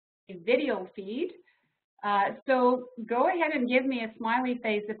video feed. So go ahead and give me a smiley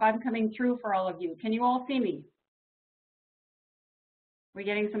face if I'm coming through for all of you. Can you all see me? We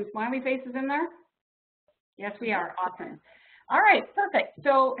getting some smiley faces in there? Yes, we are. Awesome. All right, perfect.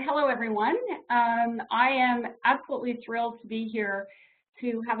 So hello, everyone. I am absolutely thrilled to be here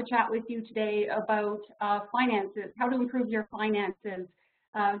to have a chat with you today about finances, how to improve your finances,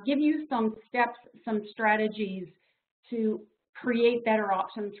 give you some steps, some strategies to create better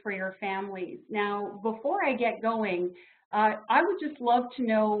options for your families. Now, before I get going, I would just love to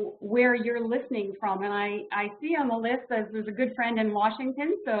know where you're listening from. And I see on the list that there's a good friend in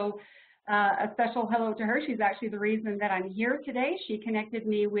Washington, so a special hello to her. She's actually the reason that I'm here today. She connected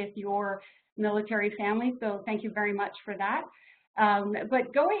me with your military family, so thank you very much for that.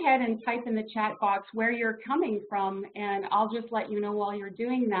 But go ahead and type in the chat box where you're coming from, and I'll just let you know while you're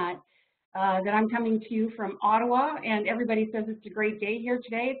doing that, that I'm coming to you from Ottawa, and everybody says it's a great day here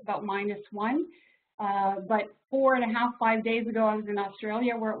today. It's about -1. But 4.5, 5 days ago, I was in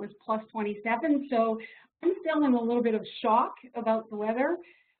Australia where it was +27. So I'm still in a little bit of shock about the weather.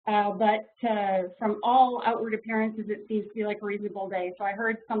 But from all outward appearances, it seems to be like a reasonable day. So I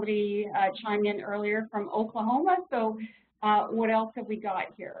heard somebody chime in earlier from Oklahoma. So what else have we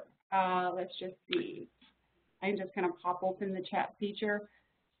got here? Let's just see. I'm just going to pop open the chat feature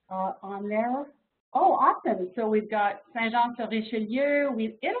on there. Oh, awesome. So we've got Saint-Jean-sur-Richelieu,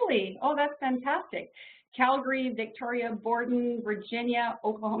 we've Italy. Oh, that's fantastic. Calgary, Victoria, Borden, Virginia,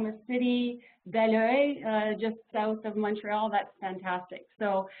 Oklahoma City, Beloeil, just south of Montreal. That's fantastic.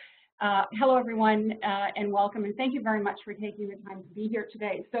 So hello, everyone, and welcome. And thank you very much for taking the time to be here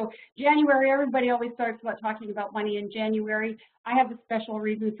today. So January, everybody always starts about talking about money in January. I have a special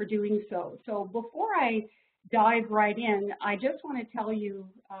reason for doing so. So before I dive right in, I just want to tell you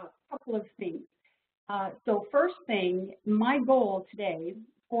a couple of things. So first thing, my goal today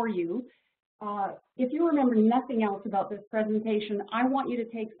for you, if you remember nothing else about this presentation, I want you to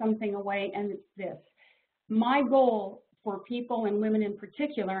take something away, and it's this. My goal for people and women in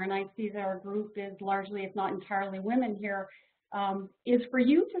particular, and I see that our group is largely, if not entirely, women here, is for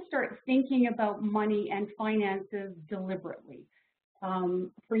you to start thinking about money and finances deliberately.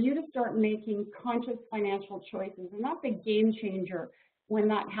 For you to start making conscious financial choices, and that's a game changer when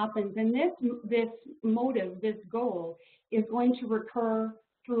that happens. And this motive, this goal, is going to recur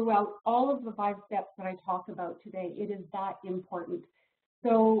throughout all of the 5 steps that I talk about today. It is that important.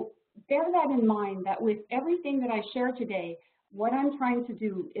 So bear that in mind, that with everything that I share today, what I'm trying to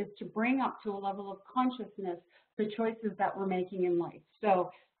do is to bring up to a level of consciousness the choices that we're making in life.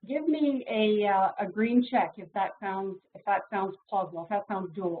 So give me a green check if that sounds plausible, if that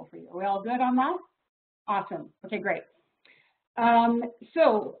sounds doable for you. Are we all good on that? Awesome. Okay, great.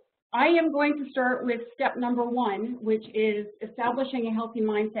 So I am going to start with step number 1, which is establishing a healthy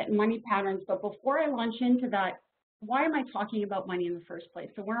mindset and money patterns. But before I launch into that, why am I talking about money in the first place?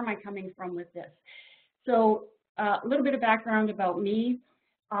 So where am I coming from with this? So a little bit of background about me.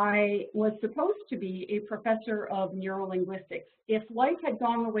 I was supposed to be a professor of neurolinguistics. If life had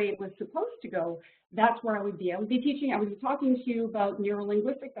gone the way it was supposed to go, that's where I would be. I would be talking to you about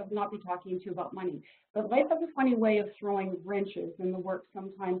neurolinguistics. I would not be talking to you about money. But life has a funny way of throwing wrenches in the works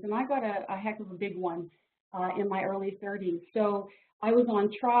sometimes, and I got a heck of a big one in my early 30s. So I was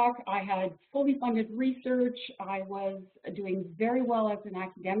on track. I had fully funded research. I was doing very well as an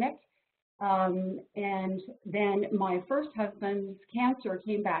academic. And then my first husband's cancer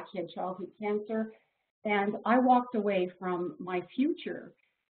came back. He had childhood cancer. And I walked away from my future,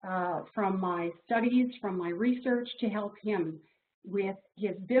 from my studies, from my research, to help him with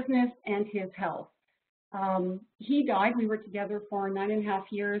his business and his health. He died. We were together for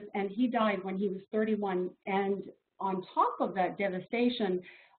 9.5 years, and he died when he was 31. And on top of that devastation,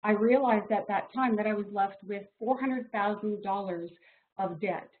 I realized at that time that I was left with $400,000 of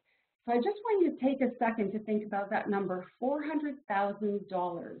debt. So I just want you to take a second to think about that number,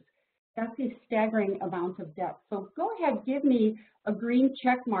 $400,000. That's a staggering amount of debt. So go ahead, give me a green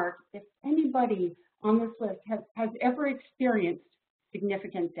check mark if anybody on this list has ever experienced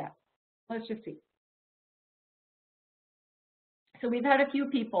significant debt. Let's just see. So we've had a few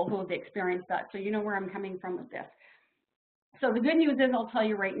people who have experienced that, so you know where I'm coming from with this. So the good news is, I'll tell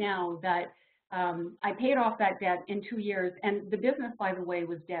you right now that I paid off that debt in 2 years, and the business, by the way,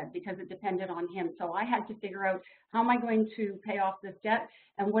 was dead because it depended on him. So I had to figure out, how am I going to pay off this debt,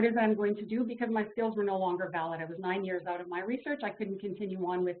 and what is I'm going to do, because my skills were no longer valid. I was 9 years out of my research. I couldn't continue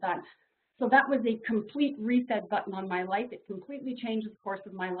on with that. So that was a complete reset button on my life. It completely changed the course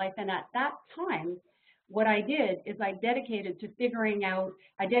of my life. And at that time, what I did is I dedicated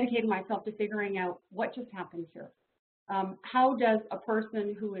myself to figuring out what just happened here. How does a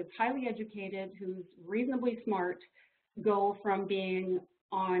person who is highly educated, who's reasonably smart, go from being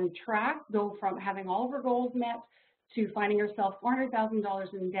on track, go from having all of her goals met, to finding herself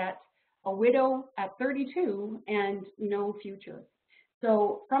 $400,000 in debt, a widow at 32, and no future?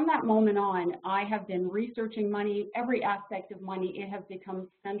 So from that moment on, I have been researching money, every aspect of money. It has become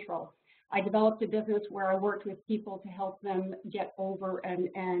central. I developed a business where I worked with people to help them get over and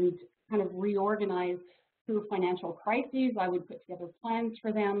kind of reorganize through financial crises. I would put together plans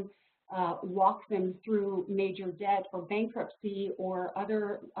for them, walk them through major debt or bankruptcy or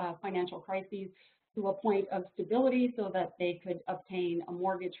other financial crises to a point of stability so that they could obtain a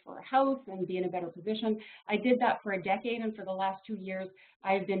mortgage for a house and be in a better position. I did that for a decade, and for the last 2 years,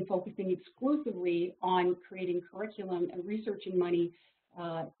 I've been focusing exclusively on creating curriculum and researching money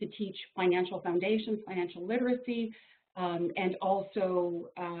to teach financial foundations, financial literacy, and also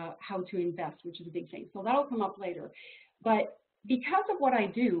how to invest, which is a big thing. So that'll come up later. But because of what I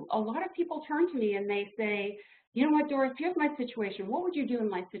do, a lot of people turn to me and they say, you know what, Doris, here's my situation. What would you do in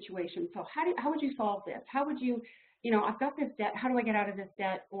my situation? So how would you solve this? How would you, I've got this debt. How do I get out of this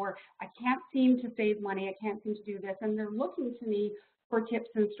debt? Or I can't seem to save money. I can't seem to do this. And they're looking to me for tips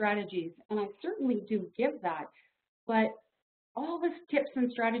and strategies. And I certainly do give that. But all the tips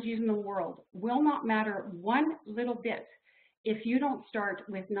and strategies in the world will not matter one little bit if you don't start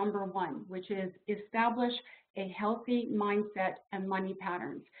with number one, which is establish a healthy mindset and money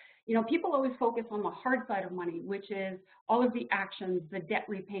patterns. People always focus on the hard side of money, which is all of the actions, the debt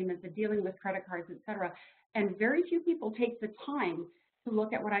repayment, the dealing with credit cards, etc. And very few people take the time to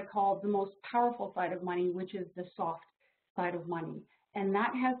look at what I call the most powerful side of money, which is the soft side of money. And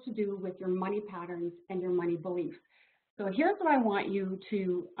that has to do with your money patterns and your money beliefs. So here's what I want you to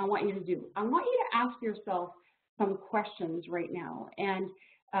do. I want you to ask yourself some questions right now. And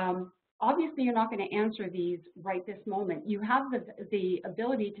obviously, you're not going to answer these right this moment. You have the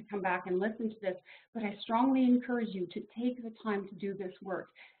ability to come back and listen to this, but I strongly encourage you to take the time to do this work.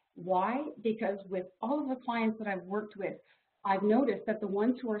 Why? Because with all of the clients that I've worked with, I've noticed that the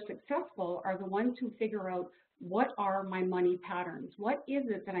ones who are successful are the ones who figure out what are my money patterns? What is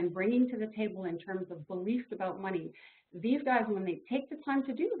it that I'm bringing to the table in terms of beliefs about money? These guys, when they take the time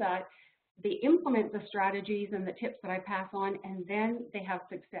to do that, they implement the strategies and the tips that I pass on, and then they have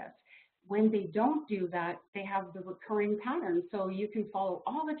success. When they don't do that, they have the recurring patterns. So you can follow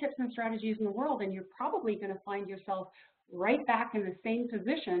all the tips and strategies in the world, and you're probably going to find yourself right back in the same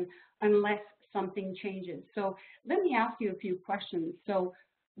position unless something changes. So let me ask you a few questions. So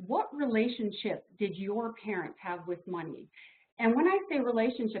what relationship did your parents have with money? And when I say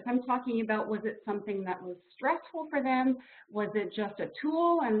relationship, I'm talking about, was it something that was stressful for them? Was it just a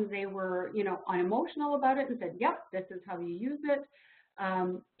tool and they were, unemotional about it and said, yep, this is how you use it?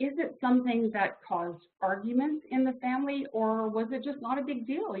 Is it something that caused arguments in the family, or was it just not a big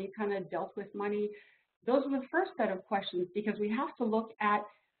deal? You kind of dealt with money. Those are the first set of questions, because we have to look at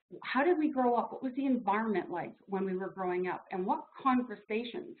how did we grow up? What was the environment like when we were growing up? And what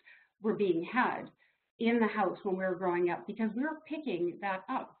conversations were being had in the house when we were growing up? Because we were picking that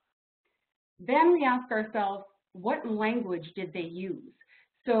up. Then we ask ourselves, what language did they use?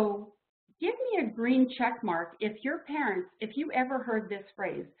 So give me a green check mark if your parents, if you ever heard this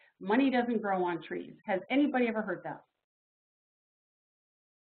phrase, money doesn't grow on trees. Has anybody ever heard that?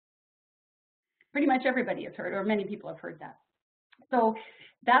 Pretty much everybody has heard, or many people have heard that. So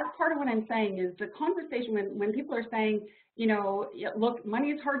that's part of what I'm saying is the conversation when people are saying, look, money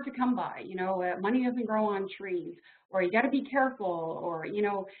is hard to come by, money doesn't grow on trees, or you got to be careful, or,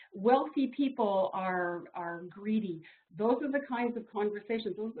 wealthy people are greedy. Those are the kinds of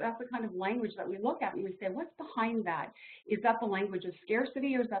conversations, that's the kind of language that we look at and we say, what's behind that? Is that the language of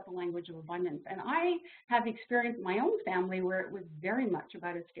scarcity, or is that the language of abundance? And I have experienced my own family where it was very much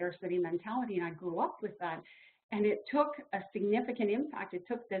about a scarcity mentality, and I grew up with that. And it took a significant impact. It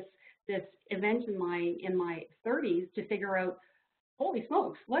took this event in my 30s to figure out, holy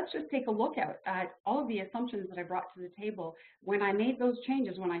smokes, let's just take a look at all of the assumptions that I brought to the table. When I made those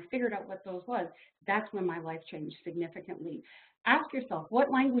changes, when I figured out what those was, that's when my life changed significantly. Ask yourself,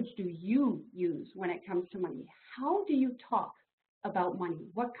 what language do you use when it comes to money? How do you talk about money?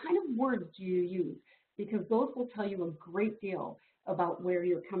 What kind of words do you use? Because those will tell you a great deal about where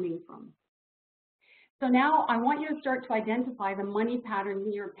you're coming from. So now I want you to start to identify the money patterns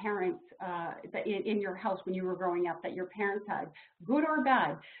in your parents, in your house when you were growing up, that your parents had, good or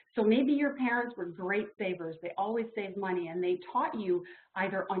bad. So maybe your parents were great savers. They always saved money, and they taught you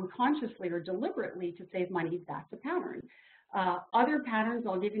either unconsciously or deliberately to save money. That's a pattern. Other patterns,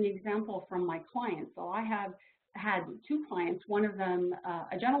 I'll give you an example from my clients. So I have had two clients, one of them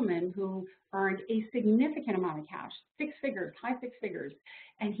a gentleman who earned a significant amount of cash, 6 figures, high 6 figures,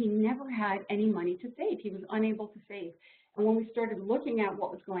 and he never had any money to save. He was unable to save. And when we started looking at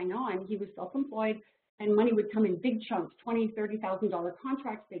what was going on, he was self-employed, and money would come in big chunks, $20,000, $30,000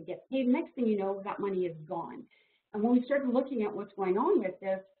 contracts. They'd get paid. Next thing you know, that money is gone. And when we started looking at what's going on with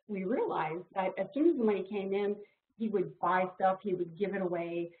this, we realized that as soon as the money came in, he would buy stuff, he would give it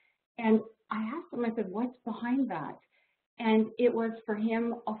away. And I asked him, I said, what's behind that? And it was for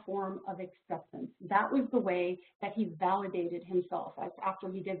him a form of acceptance. That was the way that he validated himself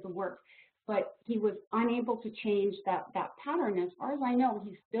after he did the work. But he was unable to change that pattern. As far as I know,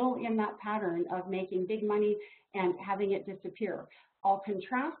 he's still in that pattern of making big money and having it disappear. I'll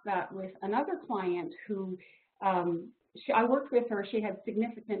contrast that with another client who I worked with her. She had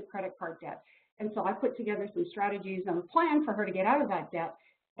significant credit card debt. And so I put together some strategies and a plan for her to get out of that debt.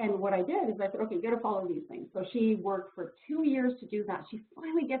 And what I did is I said, okay, you got to follow these things. So she worked for 2 years to do that. She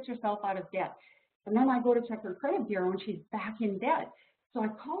finally gets herself out of debt. And then I go to check her credit bureau and she's back in debt. So I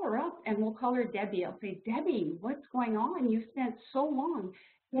call her up and we'll call her Debbie. I'll say, Debbie, what's going on? You spent so long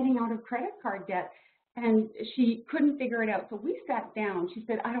getting out of credit card debt. And she couldn't figure it out. So we sat down. She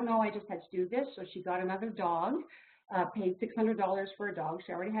said, I don't know, I just had to do this. So she got another dog, paid $600 for a dog.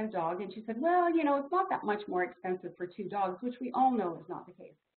 She already had a dog. And she said, well, you know, it's not that much more expensive for 2 dogs, which we all know is not the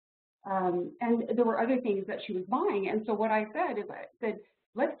case. And there were other things that she was buying. And so what I said is I said,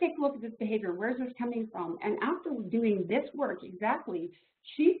 let's take a look at this behavior. Where's this coming from? And after doing this work exactly,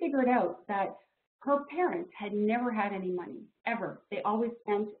 she figured out that her parents had never had any money, ever. They always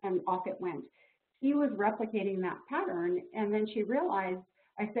spent and off it went. She was replicating that pattern, and then she realized,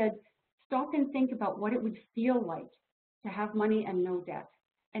 I said, stop and think about what it would feel like to have money and no debt.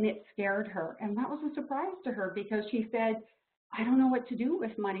 And it scared her. And that was a surprise to her because she said, I don't know what to do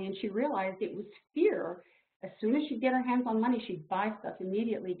with money. And she realized it was fear. As soon as she'd get her hands on money, she'd buy stuff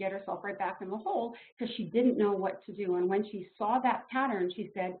immediately, get herself right back in the hole because she didn't know what to do. And when she saw that pattern, she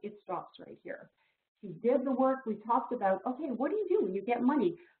said, it stops right here. She did the work. We talked about, okay, what do you do when you get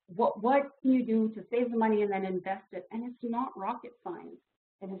money? What can you do to save the money and then invest it? And it's not rocket science.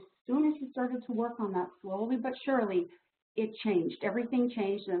 And as soon as she started to work on that, slowly but surely, it changed. Everything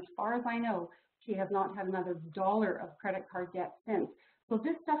changed. And as far as I know, she has not had another dollar of credit card debt since. So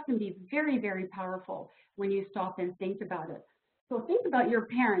this stuff can be very, very powerful when you stop and think about it. So think about your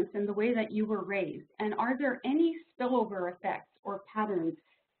parents and the way that you were raised. And are there any spillover effects or patterns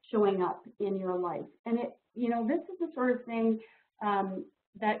showing up in your life? And it, you know, this is the sort of thing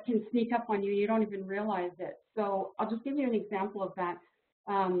that can sneak up on you. You don't even realize it. So I'll just give you an example of that.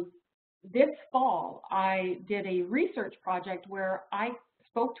 This fall, I did a research project where I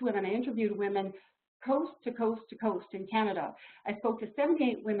spoke to women. I interviewed women coast to coast to coast in Canada. I spoke to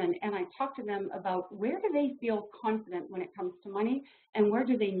 78 women and I talked to them about where do they feel confident when it comes to money and where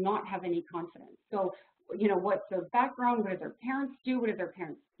do they not have any confidence. So, you know, what's their background, what did their parents do, what did their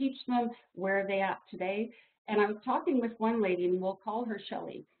parents teach them, where are they at today? And I was talking with one lady, and we'll call her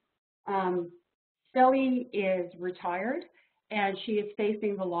Shelley. Shelley is retired, and she is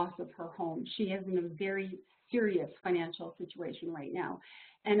facing the loss of her home. She is in a very serious financial situation right now.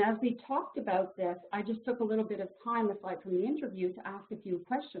 And as we talked about this, I just took a little bit of time aside from the interview to ask a few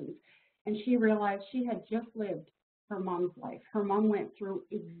questions. And she realized she had just lived her mom's life. Her mom went through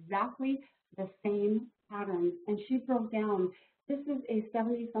exactly the same patterns, and she broke down. This is a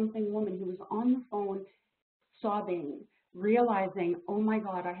 70-something woman who was on the phone sobbing, realizing, oh my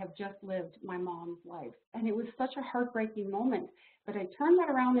God, I have just lived my mom's life. And it was such a heartbreaking moment. But I turned that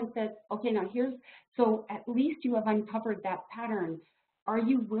around and said, okay, now so at least you have uncovered that pattern. Are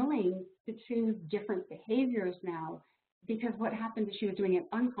you willing to choose different behaviors now? Because what happened is she was doing it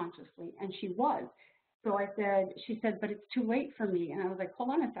unconsciously, and she was. So she said, but it's too late for me. And I was like, hold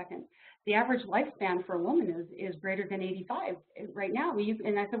on a second. The average lifespan for a woman is greater than 85 right now.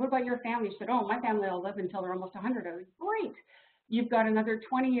 And I said, what about your family? She said, oh, my family will live until they're almost 100. I was like, great. You've got another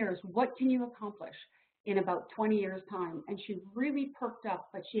 20 years. What can you accomplish in about 20 years' time? And she really perked up,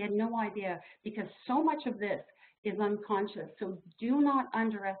 but she had no idea because so much of this is unconscious. So do not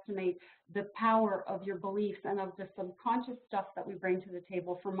underestimate the power of your beliefs and of the subconscious stuff that we bring to the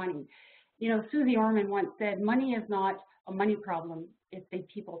table for money. You know, Susie Orman once said, money is not a money problem, it's a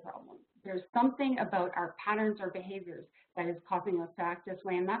people problem. There's something about our patterns or behaviors that is causing us to act this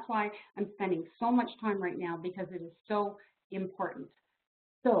way, and that's why I'm spending so much time right now because it is so important.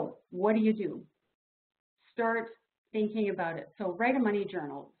 So what do? Start thinking about it. So write a money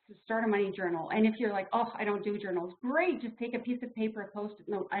journal, start a money journal. And if you're like, oh, I don't do journals, great, just take a piece of paper, a Post-it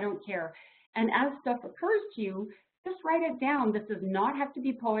note, I don't care. And as stuff occurs to you, just write it down. This does not have to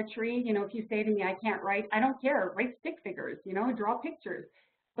be poetry. You know, if you say to me, I can't write, I don't care. Write stick figures, you know, draw pictures.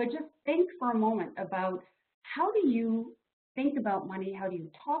 But just think for a moment about how do you think about money? How do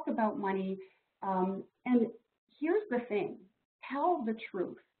you talk about money? And here's the thing, tell the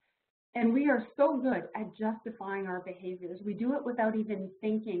truth. And we are so good at justifying our behaviors. We do it without even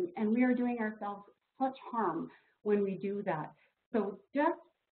thinking, and we are doing ourselves such harm when we do that. So just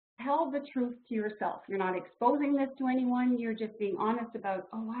tell the truth to yourself. You're not exposing this to anyone. You're just being honest about,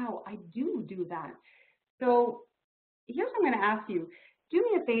 oh, wow, I do that. So here's what I'm going to ask you. Do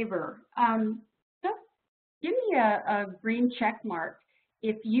me a favor. Just give me a green check mark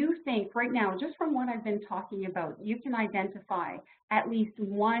if you think right now, just from what I've been talking about, you can identify at least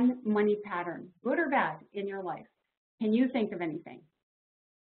one money pattern, good or bad, in your life. Can you think of anything?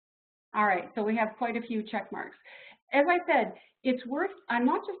 All right, so we have quite a few check marks. As I said, it's worth, I'm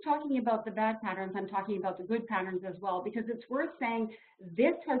not just talking about the bad patterns, I'm talking about the good patterns as well, because it's worth saying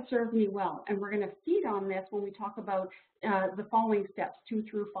this has served me well, and we're going to feed on this when we talk about the following steps, 2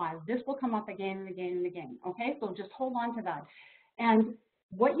 through 5. This will come up again and again and again, okay? So just hold on to that. And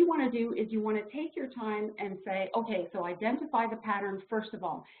what you want to do is you want to take your time and say, okay, so identify the patterns first of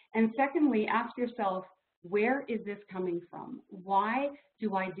all. And secondly, ask yourself, where is this coming from? Why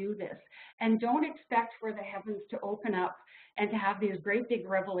do I do this? And don't expect for the heavens to open up and to have these great big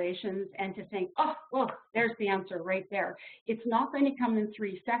revelations and to think, oh, well, there's the answer right there. It's not going to come in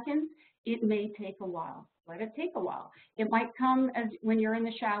 3 seconds. It may take a while. Let it take a while. It might come as when you're in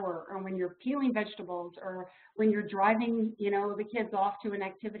the shower or when you're peeling vegetables or when you're driving, you know, the kids off to an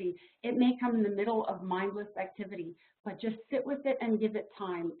activity. It may come in the middle of mindless activity, but just sit with it and give it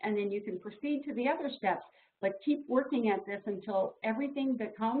time. And then you can proceed to the other steps, but keep working at this until everything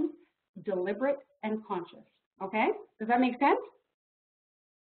becomes deliberate and conscious. Okay? Does that make sense?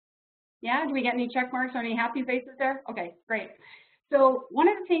 Yeah, do we get any check marks or any happy faces there? Okay, great. So one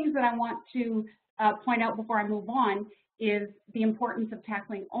of the things that I want to point out before I move on is the importance of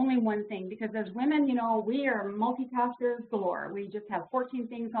tackling only one thing, because as women, you know, we are multitaskers galore. We just have 14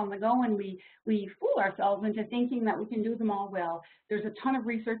 things on the go, and we fool ourselves into thinking that we can do them all well. There's a ton of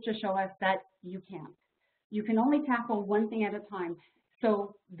research to show us that you can't. You can only tackle one thing at a time.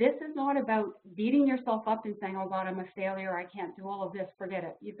 So this is not about beating yourself up and saying, oh God, I'm a failure, I can't do all of this, forget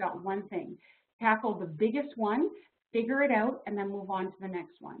it. You've got one thing. Tackle the biggest one, figure it out, and then move on to the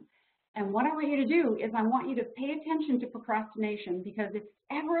next one. And what I want you to do is I want you to pay attention to procrastination, because if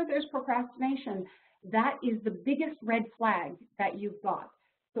ever there's procrastination, that is the biggest red flag that you've got.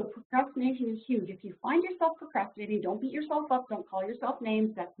 So procrastination is huge. If you find yourself procrastinating, don't beat yourself up, don't call yourself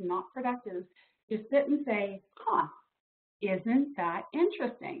names, that's not productive. Just sit and say, huh, isn't that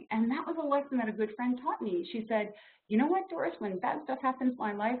interesting? And that was a lesson that a good friend taught me. She said, you know what, Doris, when bad stuff happens in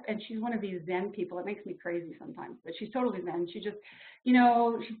my life, and she's one of these Zen people, it makes me crazy sometimes, but she's totally Zen. She just, you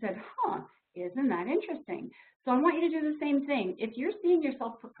know, she said, huh, isn't that interesting? So I want you to do the same thing. If you're seeing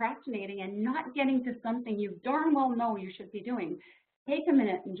yourself procrastinating and not getting to something you darn well know you should be doing, take a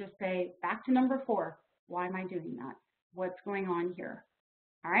minute and just say, back to number 4, why am I doing that? What's going on here?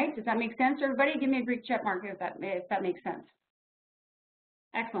 All right, does that make sense, everybody? Give me a Greek check mark if that makes sense.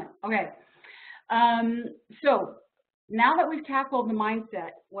 Excellent, okay. So now that we've tackled the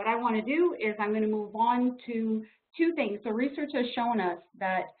mindset, what I want to do is I'm going to move on to 2 things. So research has shown us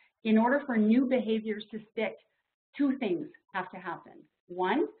that in order for new behaviors to stick, 2 things have to happen.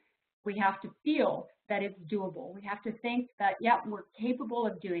 1, we have to feel that it's doable. We have to think that, yeah, we're capable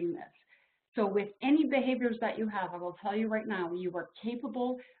of doing this. So with any behaviors that you have, I will tell you right now, you are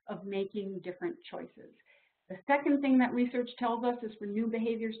capable of making different choices. The second thing that research tells us is for new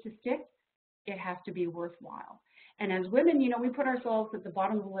behaviors to stick, it has to be worthwhile. And as women, you know, we put ourselves at the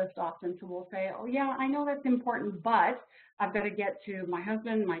bottom of the list often, so we'll say, oh yeah, I know that's important, but I've got to get to my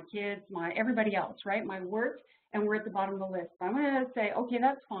husband, my kids, everybody else, right, my work, and we're at the bottom of the list. I'm going to say, okay,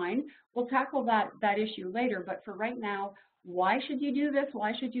 that's fine. We'll tackle that issue later, but for right now, why should you do this?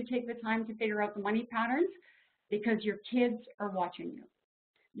 Why should you take the time to figure out the money patterns? Because your kids are watching you.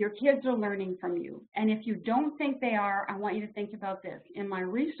 Your kids are learning from you. And if you don't think they are, I want you to think about this. In my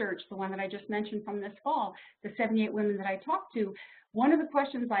research, the one that I just mentioned from this fall, the 78 women that I talked to, one of the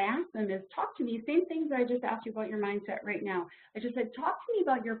questions I asked them is, talk to me, same things that I just asked you about your mindset right now. I just said, talk to me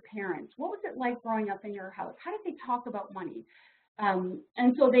about your parents. What was it like growing up in your house? How did they talk about money?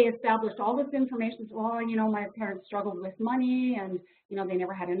 And so they established all this information. So, well, you know, my parents struggled with money, and, you know, they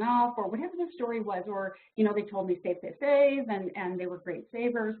never had enough, or whatever the story was, or, you know, they told me save, save, save, and they were great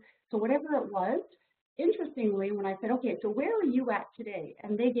savers. So whatever it was, interestingly, when I said, okay, so where are you at today?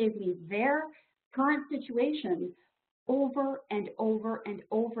 And they gave me their current situation, over and over and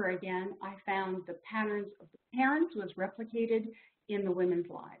over again, I found the patterns of the parents was replicated in the women's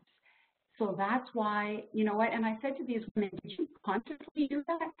lives. So that's why, you know what, and I said to these women, did you consciously do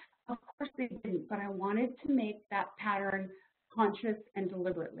that? Of course they didn't, but I wanted to make that pattern conscious and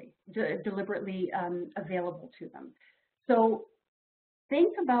deliberately available to them. So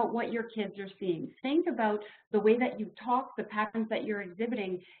think about what your kids are seeing. Think about the way that you talk, the patterns that you're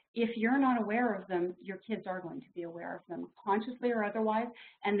exhibiting. If you're not aware of them, your kids are going to be aware of them, consciously or otherwise,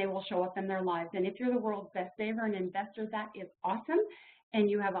 and they will show up in their lives. And if you're the world's best saver and investor, that is awesome. And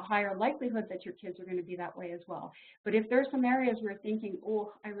you have a higher likelihood that your kids are going to be that way as well. But if there's some areas where you're thinking,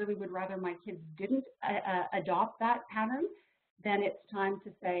 oh, I really would rather my kids didn't adopt that pattern, then it's time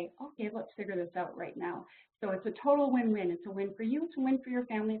to say, okay, let's figure this out right now. So it's a total win-win. It's a win for you, it's a win for your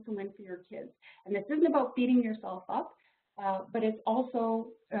family, it's a win for your kids. And this isn't about beating yourself up, but it's also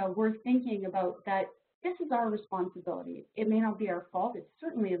worth thinking about that this is our responsibility. It may not be our fault. It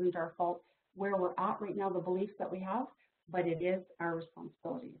certainly isn't our fault where we're at right now, the beliefs that we have, but it is our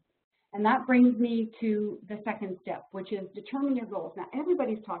responsibility. And that brings me to the second step, which is determine your goals. Now,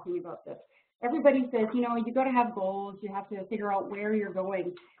 everybody's talking about this. Everybody says, you know, you got to have goals. You have to figure out where you're going.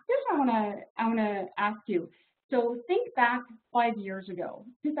 Here's what I want to ask you. So think back 5 years ago,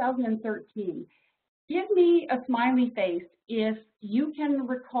 2013. Give me a smiley face if you can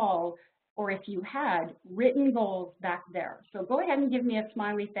recall or if you had written goals back there. So go ahead and give me a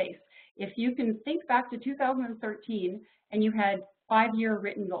smiley face. If you can think back to 2013 and you had 5-year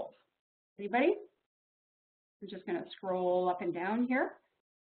written goals. Anybody? I'm just going to scroll up and down here.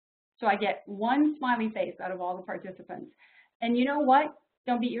 So I get one smiley face out of all the participants. And you know what?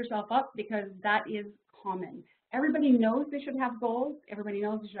 Don't beat yourself up because that is common. Everybody knows they should have goals. Everybody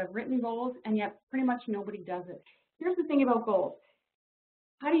knows they should have written goals, and yet pretty much nobody does it. Here's the thing about goals.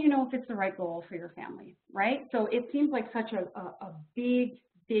 How do you know if it's the right goal for your family, right? So it seems like such a big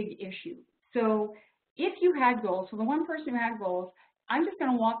issue. So if you had goals, so the one person who had goals, I'm just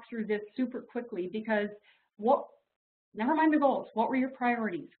going to walk through this super quickly because never mind the goals, what were your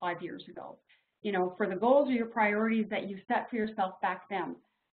priorities 5 years ago? You know, for the goals or your priorities that you set for yourself back then,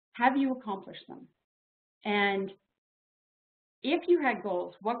 have you accomplished them? And if you had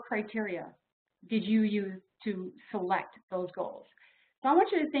goals, what criteria did you use to select those goals? So I want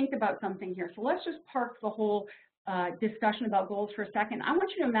you to think about something here. So let's just park the whole discussion about goals for a second. I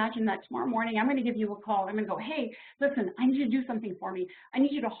want you to imagine that tomorrow morning I'm going to give you a call. I'm going to go, hey, listen, I need you to do something for me. I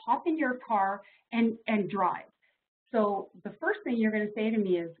need you to hop in your car and drive. So the first thing you're going to say to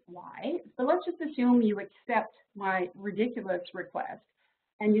me is, why? So let's just assume you accept my ridiculous request.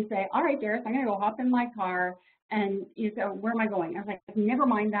 And you say, all right, Darris, I'm going to go hop in my car. And you say, where am I going? I was like, never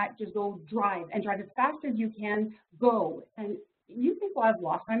mind that. Just go drive and drive as fast as you can. Go. And you think, well, I've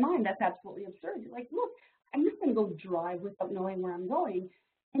lost my mind. That's absolutely absurd. You're like, look, I'm just going to go drive without knowing where I'm going.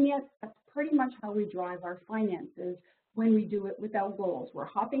 And yet that's pretty much how we drive our finances when we do it without goals. We're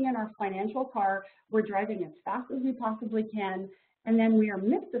hopping in our financial car. We're driving as fast as we possibly can. And then we are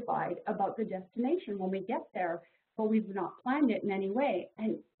mystified about the destination when we get there, but we've not planned it in any way.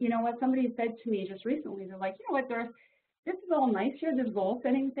 And you know what? Somebody said to me just recently, they're like, you know what, Darris, this is all nice here, this goal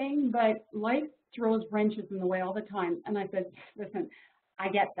setting thing, but life throws wrenches in the way all the time. And I said, listen, I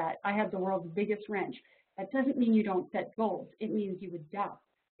get that. I have the world's biggest wrench. That doesn't mean you don't set goals. It means you adapt.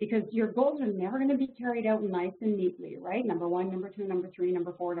 Because your goals are never going to be carried out nice and neatly, right? Number 1, number 2, number 3,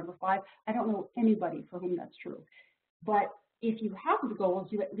 number 4, number 5. I don't know anybody for whom that's true. But if you have the goals,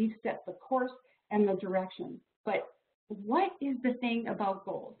 you at least set the course and the direction. But what is the thing about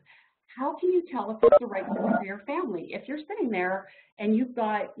goals? How can you tell if it's the right goal for your family? If you're sitting there and you've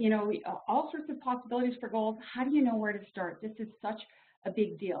got, you know, all sorts of possibilities for goals, how do you know where to start? This is such a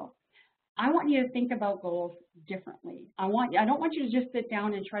big deal. I want you to think about goals differently. I don't want you to just sit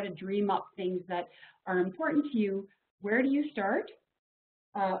down and try to dream up things that are important to you. Where do you start?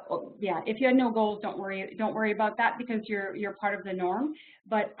 If you had no goals, don't worry about that because you're part of the norm.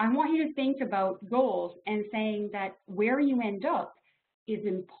 But I want you to think about goals and saying that where you end up is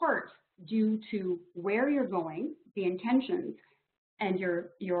in part due to where you're going, the intentions, and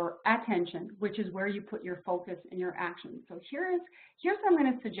your attention, which is where you put your focus and your action. So here's what I'm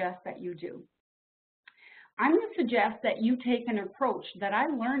going to suggest that you do. I'm going to suggest that you take an approach that I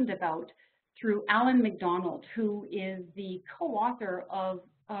learned about through Alan McDonald, who is the co-author of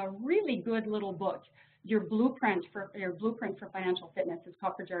a really good little book, Your Blueprint for Financial Fitness. It's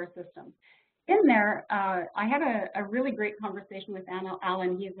called Projera System. In there, I had a really great conversation with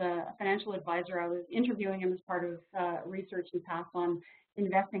Alan. He's a financial advisor. I was interviewing him as part of research and past on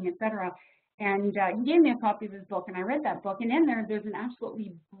investing, et cetera. And he gave me a copy of his book, and I read that book. And in there, there's an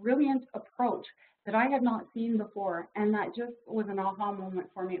absolutely brilliant approach that I had not seen before, and that just was an aha moment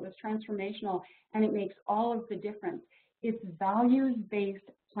for me. It was transformational, and it makes all of the difference. It's values-based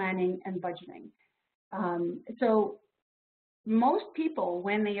planning and budgeting. So most people,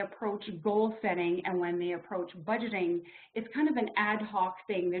 when they approach goal setting and when they approach budgeting, it's kind of an ad hoc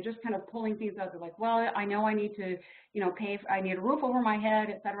thing. They're just kind of pulling things out. They're like, well, I know I need to, I need a roof over my head,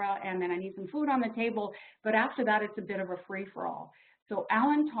 et cetera, and then I need some food on the table. But after that, it's a bit of a free-for-all. So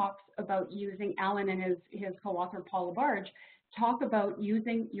Alan talks about using, Alan and his co-author Paula Barge talk about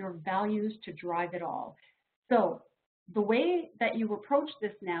using your values to drive it all. So the way that you approach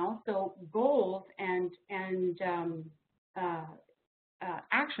this now, so goals and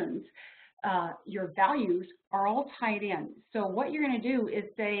actions, your values are all tied in. So what you're going to do is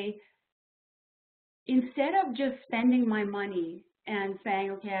say, instead of just spending my money and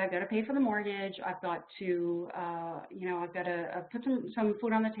saying, okay, I've got to pay for the mortgage, I've got to, I've got to put some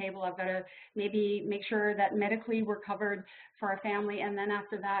food on the table, I've got to maybe make sure that medically we're covered for our family, and then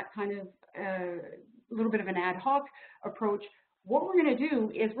after that, kind of a little bit of an ad hoc approach. What we're going to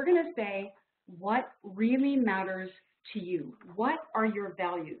do is we're going to say what really matters to you. What are your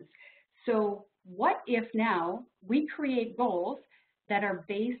values? So what if now we create goals that are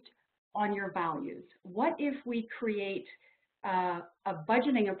based on your values? What if we create a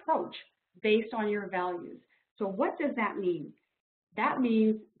budgeting approach based on your values? So what does that mean? That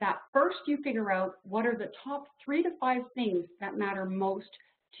means that first you figure out what are the top 3 to 5 things that matter most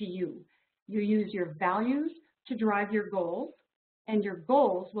to you. You use your values to drive your goals, and your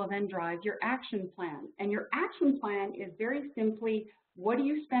goals will then drive your action plan. And your action plan is very simply, what do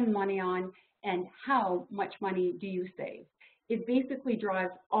you spend money on and how much money do you save? It basically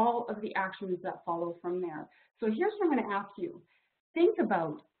drives all of the actions that follow from there. So here's what I'm going to ask you. Think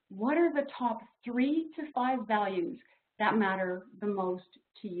about what are the top 3 to 5 values that matter the most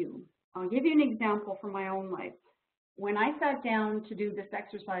to you. I'll give you an example from my own life. When I sat down to do this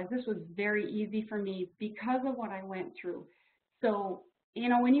exercise, this was very easy for me because of what I went through. So,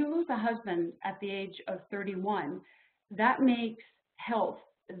 when you lose a husband at the age of 31, that makes health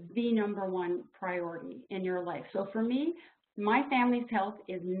the #1 priority in your life. So for me, my family's health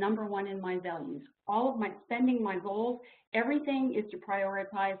is #1 in my values. All of my spending, my goals, everything is to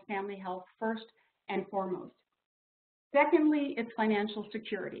prioritize family health first and foremost. Secondly, it's financial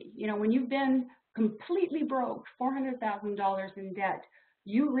security. When you've been completely broke, $400,000 in debt,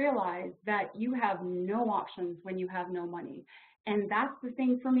 you realize that you have no options when you have no money. And that's the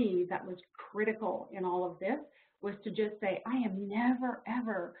thing for me that was critical in all of this, was to just say, I am never,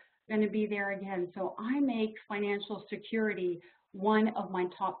 ever going to be there again. So I make financial security one of my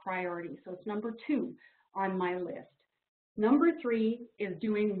top priorities. So it's #2 on my list. #3 is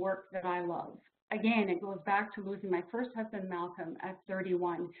doing work that I love. Again, it goes back to losing my first husband, Malcolm, at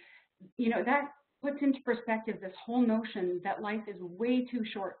 31. That puts into perspective this whole notion that life is way too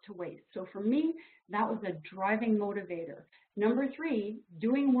short to waste. So for me, that was a driving motivator. #3,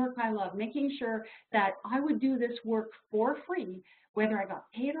 doing work I love, making sure that I would do this work for free, whether I got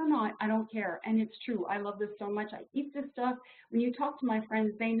paid or not, I don't care. And it's true, I love this so much. I eat this stuff. When you talk to my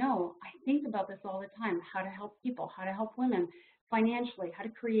friends, they know I think about this all the time, how to help people, how to help women financially, how to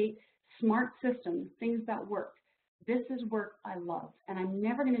create smart systems, things that work. This is work I love, and I'm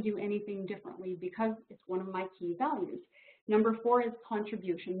never going to do anything differently because it's one of my key values. #4 is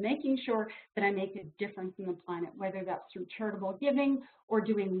contribution, making sure that I make a difference in the planet, whether that's through charitable giving or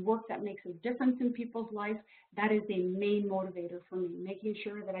doing work that makes a difference in people's lives. That is a main motivator for me, making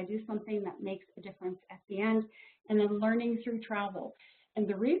sure that I do something that makes a difference at the end, and then learning through travel. And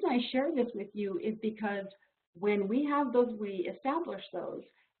the reason I share this with you is because when we establish those,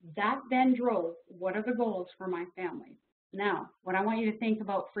 that then drove what are the goals for my family. Now, what I want you to think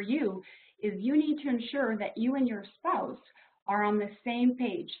about for you is you need to ensure that you and your spouse are on the same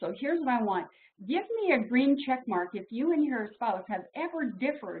page. So here's what I want. Give me a green check mark if you and your spouse have ever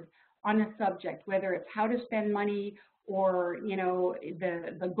differed on a subject, whether it's how to spend money or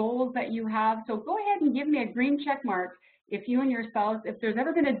the goals that you have. So go ahead and give me a green check mark if you and your spouse, if there's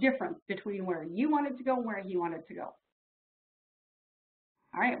ever been a difference between where you wanted to go and where he wanted to go.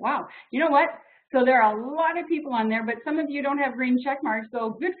 All right, wow. You know what? So there are a lot of people on there, but some of you don't have green check marks,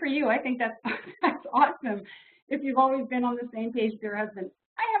 so good for you. I think that's awesome if you've always been on the same page with your husband.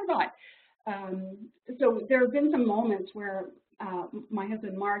 I have not. So there have been some moments where my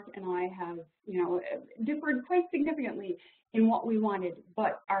husband Mark and I have, differed quite significantly in what we wanted,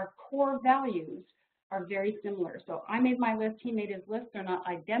 but our core values are very similar. So I made my list, he made his list. They're not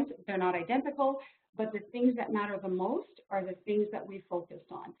identical, but the things that matter the most are the things that we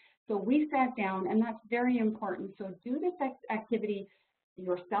focused on. So we sat down, and that's very important. So do this activity,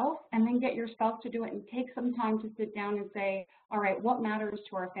 yourself, and then get your spouse to do it, and take some time to sit down and say, all right, what matters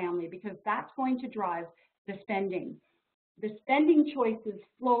to our family? Because that's going to drive the spending. The spending choices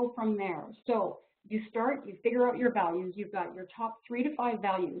flow from there. So you start, you figure out your values, you've got your top 3 to 5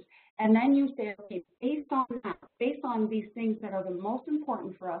 values, and then you say, okay, based on that, based on these things that are the most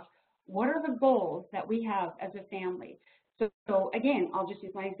important for us, what are the goals that we have as a family? So again, I'll just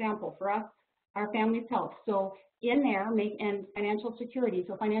use my example. For us, our family's health. So in there, and financial security.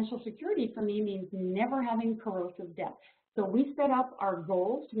 So financial security for me means never having corrosive debt. So we set up our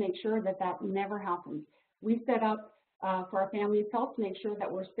goals to make sure that that never happens. We set up for our family's health to make sure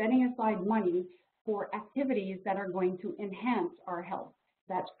that we're setting aside money for activities that are going to enhance our health.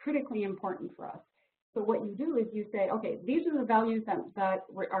 That's critically important for us. So what you do is you say, okay, these are the values that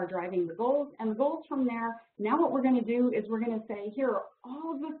are driving the goals, and the goals from there, now what we're going to do is we're going to say, here are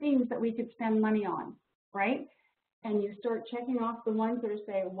all of the things that we could spend money on, right? And you start checking off the ones that are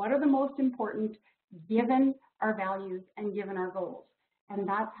saying, what are the most important given our values and given our goals? And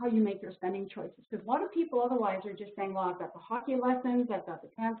that's how you make your spending choices. Because a lot of people otherwise are just saying, well, I've got the hockey lessons, I've got the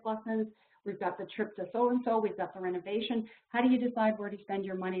dance lessons, we've got the trip to so-and-so, we've got the renovation. How do you decide where to spend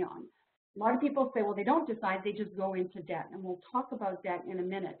your money on? A lot of people say, well, they don't decide, they just go into debt. And we'll talk about debt in a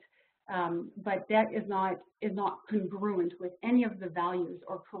minute. But debt is not congruent with any of the values,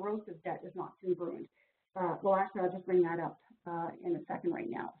 or corrosive debt is not congruent. Well, actually, I'll just bring that up in a second right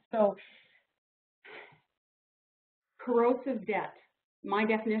now. So corrosive debt, my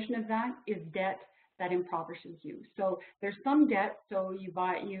definition of that is debt that impoverishes you. So there's some debt. So you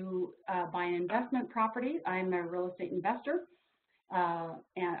buy an investment property. I'm a real estate investor.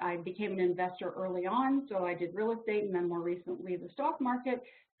 And I became an investor early on, so I did real estate, and then more recently the stock market.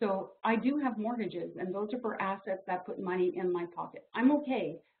 So I do have mortgages, and those are for assets that put money in my pocket. I'm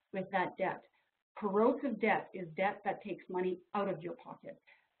okay with that debt. Corrosive debt is debt that takes money out of your pocket,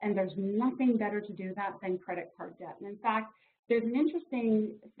 and there's nothing better to do that than credit card debt. And in fact, there's an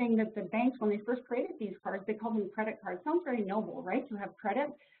interesting thing that the banks, when they first created these cards, they called them credit cards. Sounds very noble, right, to have credit?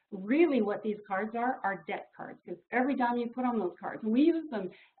 Really what these cards are debt cards, because every dime you put on those cards, and we use them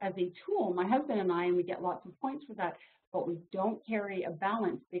as a tool, my husband and I, and we get lots of points for that, but we don't carry a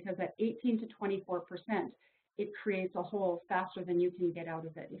balance, because at 18 to 24%, it creates a hole faster than you can get out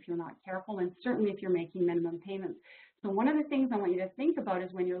of it if you're not careful, and certainly if you're making minimum payments. So one of the things I want you to think about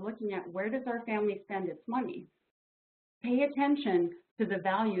is when you're looking at where does our family spend its money, pay attention to the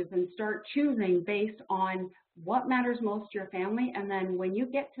values and start choosing based on what matters most to your family. And then when you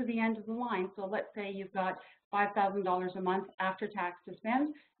get to the end of the line, so let's say you've got $5,000 a month after tax to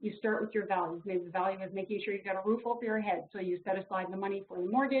spend, you start with your values. Maybe the value is making sure you've got a roof over your head, so you set aside the money for the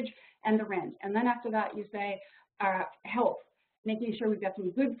mortgage and the rent. And then after that, you say health, making sure we've got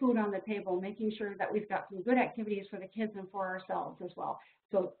some good food on the table, making sure that we've got some good activities for the kids and for ourselves as well.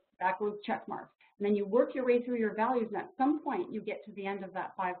 So that goes check mark. And then you work your way through your values, and at some point you get to the end of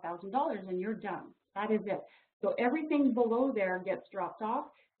that $5,000 and you're done. That is it. So everything below there gets dropped off,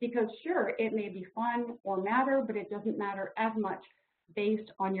 because sure, it may be fun or matter, but it doesn't matter as much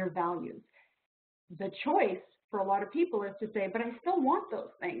based on your values. The choice for a lot of people is to say, but I still want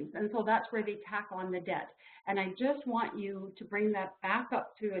those things. And so that's where they tack on the debt. And I just want you to bring that back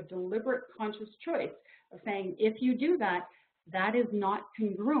up to a deliberate, conscious choice of saying, if you do that, that is not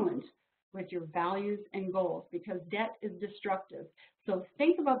congruent with your values and goals, because debt is destructive. So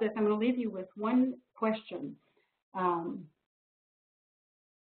think about this. I'm going to leave you with one question.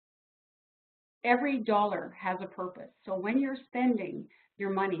 Every dollar has a purpose. So when you're spending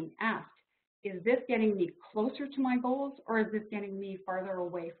your money, ask, is this getting me closer to my goals, or is this getting me farther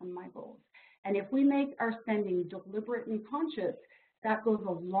away from my goals? And if we make our spending deliberate and conscious, that goes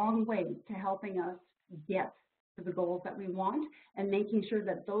a long way to helping us get to the goals that we want, and making sure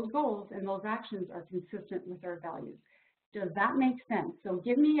that those goals and those actions are consistent with our values. Does that make sense? So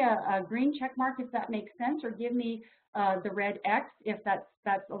give me a green check mark if that makes sense, or give me the red X if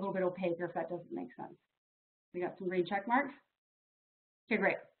that's a little bit opaque, or if that doesn't make sense. We got some green check marks? Okay,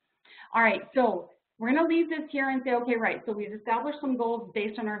 great. All right, so we're going to leave this here and say, okay, right, so we've established some goals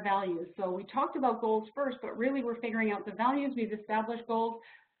based on our values. So we talked about goals first, but really we're figuring out the values. We've established goals.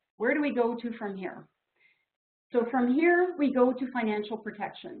 Where do we go to from here? So from here, we go to financial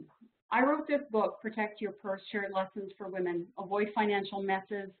protection. I wrote this book, Protect Your Purse, Shared Lessons for Women, Avoid Financial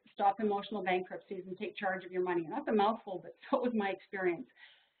Messes, Stop Emotional Bankruptcies, and Take Charge of Your Money. And that's a mouthful, but so was my experience.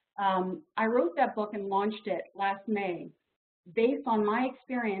 I wrote that book and launched it last May based on my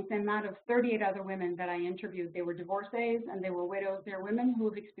experience and that of 38 other women that I interviewed. They were divorcees and they were widows. They're women who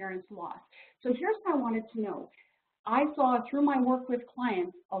have experienced loss. So here's what I wanted to know. I saw through my work with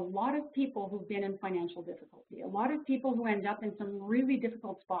clients a lot of people who've been in financial difficulty, a lot of people who end up in some really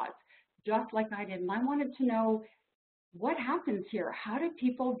difficult spots, just like I did. And I wanted to know, what happens here? How do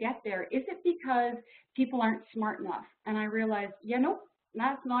people get there? Is it because people aren't smart enough? And I realized, yeah, no,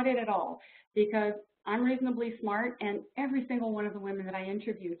 that's not it at all, because I'm reasonably smart, and every single one of the women that I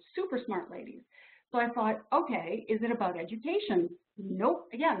interviewed, super smart ladies. So I thought, okay, is it about education? Nope.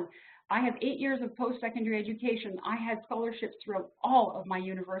 Again, I have 8 years of post-secondary education. I had scholarships throughout all of my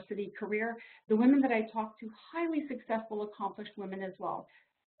university career. The women that I talked to, highly successful, accomplished women as well.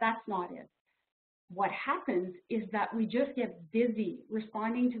 That's not it. What happens is that we just get busy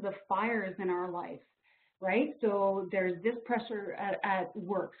responding to the fires in our life, right? So there's this pressure at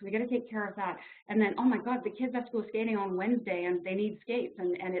work, so we got to take care of that. And then, oh my God, the kids have to go skating on Wednesday and they need skates,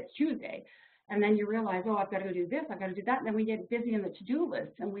 and it's Tuesday. And then you realize, oh, I've got to go do this, I've got to do that. And then we get busy in the to-do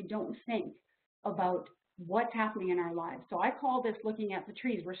list and we don't think about what's happening in our lives. So I call this looking at the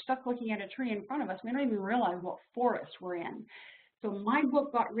trees. We're stuck looking at a tree in front of us. We don't even realize what forest we're in. So my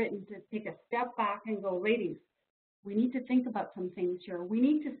book got written to take a step back and go, ladies, we need to think about some things here. We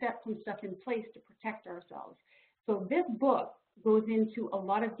need to set some stuff in place to protect ourselves. So this book goes into a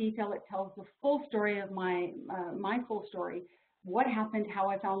lot of detail. It tells the full story of my full story, what happened, how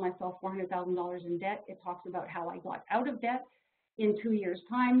I found myself $400,000 in debt. It talks about how I got out of debt in 2 years'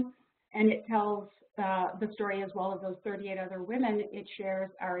 time. And it tells the story as well of those 38 other women. It shares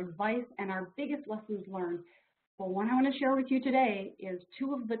our advice and our biggest lessons learned. Well, one I want to share with you today is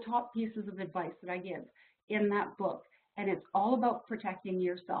 2 of the top pieces of advice that I give in that book, and it's all about protecting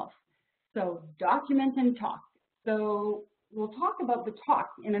yourself. So document and talk. So we'll talk about the talk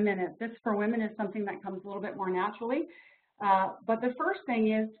in a minute. This for women is something that comes a little bit more naturally. But the first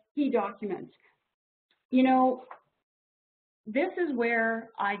thing is key documents. You know, this is where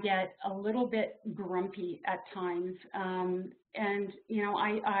I get a little bit grumpy at times. And, you know,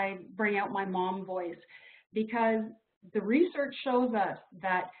 I bring out my mom voice, because the research shows us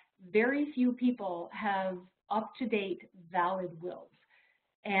that very few people have up-to-date valid wills.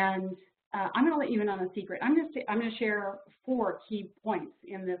 And I'm going to let you in on a secret. I'm going to share 4 key points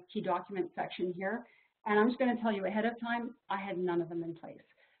in this key document section here. And I'm just going to tell you ahead of time, I had none of them in place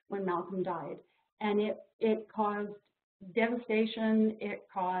when Malcolm died. And it caused devastation, it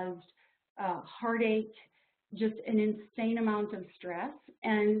caused heartache, just an insane amount of stress.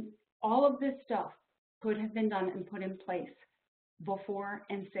 And all of this stuff could have been done and put in place before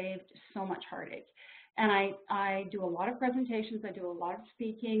and saved so much heartache. And I do a lot of presentations, I do a lot of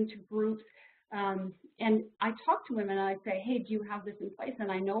speaking to groups, and I talk to women and I say, hey, do you have this in place?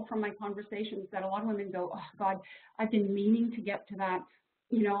 And I know from my conversations that a lot of women go, oh God, I've been meaning to get to that.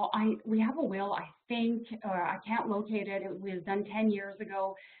 You know, we have a will, I think, or I can't locate it. It was done 10 years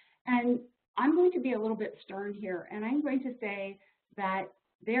ago. And I'm going to be a little bit stern here, and I'm going to say that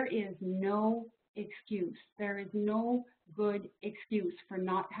there is no excuse. There is no good excuse for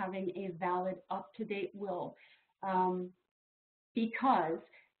not having a valid, up-to-date will, because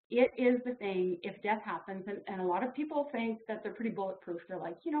it is the thing, if death happens, and a lot of people think that they're pretty bulletproof. They're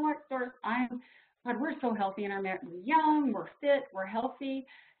like, you know what, Doris, God, we're so healthy in our marriage. We're young, we're fit, we're healthy.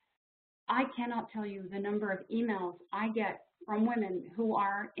 I cannot tell you the number of emails I get from women who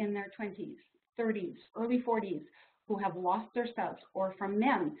are in their 20s, 30s, early 40s, who have lost their spouse, or from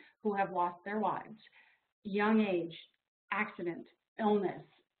men who have lost their wives. Young age, accident, illness,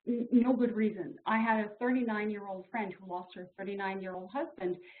 no good reason. I had a 39-year-old friend who lost her 39-year-old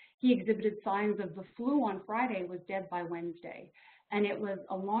husband. He exhibited signs of the flu on Friday, was dead by Wednesday. And it was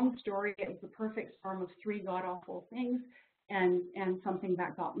a long story. It was the perfect storm of 3 god-awful things and something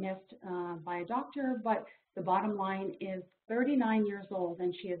that got missed by a doctor. But the bottom line is 39 years old,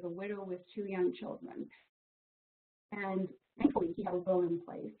 and she is a widow with 2 young children. And thankfully, he had a will in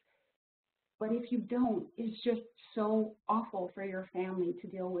place. But if you don't, it's just so awful for your family to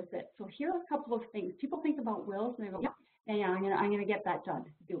deal with it. So here are a couple of things. People think about wills and they go, yeah, I'm gonna get that done.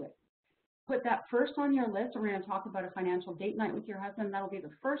 Do it. Put that first on your list. We're going to talk about a financial date night with your husband. That'll be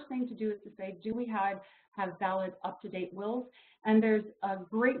the first thing to do, is to say, do we have valid, up-to-date wills? And there's a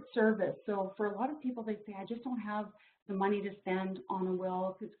great service. So for a lot of people, they say, I just don't have the money to spend on a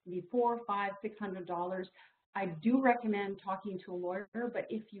will. It could be $400, $500, $600. I do recommend talking to a lawyer, but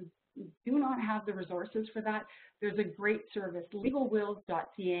if you do not have the resources for that, there's a great service,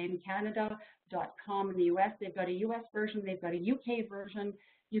 legalwills.ca in Canada.com in the US. They've got a US version, they've got a UK version.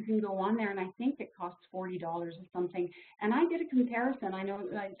 You can go on there, and I think it costs $40 or something. And I did a comparison. I know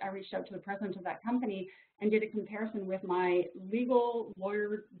I reached out to the president of that company and did a comparison with my legal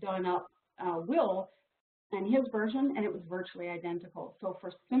lawyer done up will, and his version, and it was virtually identical. So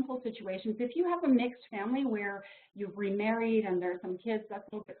for simple situations, if you have a mixed family where you've remarried and there's some kids, that's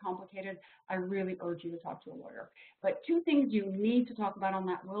a little bit complicated, I really urge you to talk to a lawyer. But two things you need to talk about on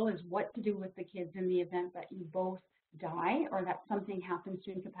that will is what to do with the kids in the event that you both die or that something happens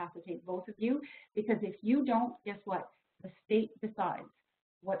to incapacitate both of you. Because if you don't, guess what? The state decides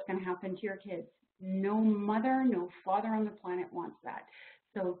what's going to happen to your kids. No mother, no father on the planet wants that.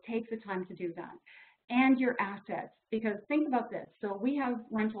 So take the time to do that. And your assets, because think about this. So we have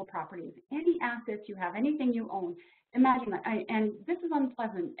rental properties. Any assets you have, anything you own, imagine that. And this is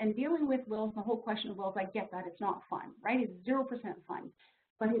unpleasant. And dealing with wills, the whole question of wills, I get that. It's not fun, right? It's 0% fun.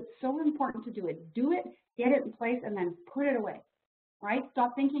 But it's so important to do it. Do it, get it in place, and then put it away, right?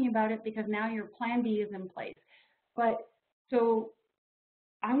 Stop thinking about it because now your plan B is in place. But so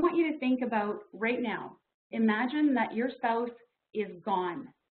I want you to think about right now, imagine that your spouse is gone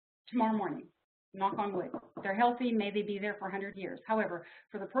tomorrow morning. Knock on wood. They're healthy, may they be there for 100 years. However,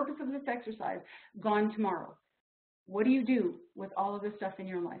 for the purpose of this exercise, gone tomorrow. What do you do with all of this stuff in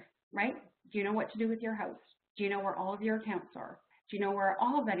your life, right? Do you know what to do with your house? Do you know where all of your accounts are? Do you know where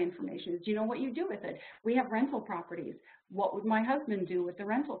all of that information is? Do you know what you do with it? We have rental properties. What would my husband do with the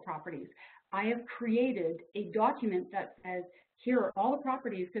rental properties? I have created a document that says, here are all the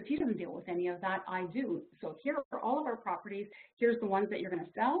properties, because he doesn't deal with any of that, I do. So here are all of our properties. Here's the ones that you're going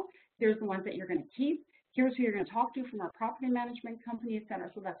to sell. Here's the ones that you're going to keep. Here's who you're going to talk to from our property management company, et cetera.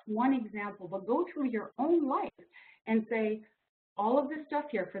 So that's one example. But go through your own life and say, all of this stuff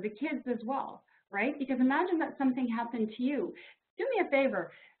here for the kids as well, right? Because imagine that something happened to you. Do me a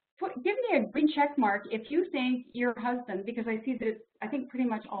favor. Give me a green check mark if you think your husband, because I see that it's, I think, pretty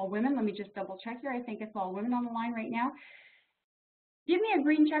much all women. Let me just double check here. I think it's all women on the line right now. Give me a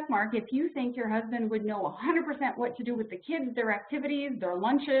green check mark if you think your husband would know 100% what to do with the kids, their activities, their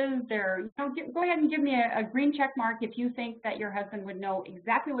lunches, their, go ahead and give me a green check mark if you think that your husband would know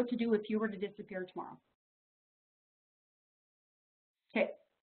exactly what to do if you were to disappear tomorrow. Okay,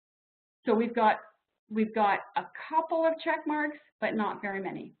 so we've got a couple of check marks, but not very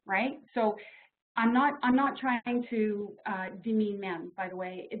many, right? So I'm not trying to demean men, by the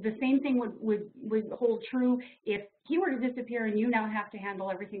way. The same thing would hold true if he were to disappear and you now have to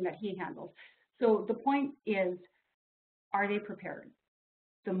handle everything that he handles. So the point is, are they prepared?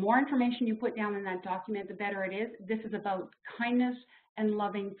 The more information you put down in that document, the better it is. This is about kindness and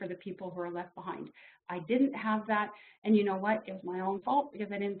loving for the people who are left behind. I didn't have that, and you know what? It was my own fault because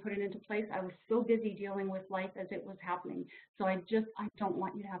I didn't put it into place. I was so busy dealing with life as it was happening. So I don't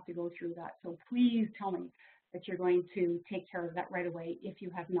want you to have to go through that. So please tell me that you're going to take care of that right away if you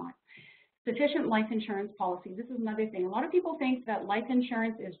have not. Sufficient life insurance policy. This is another thing. A lot of people think that life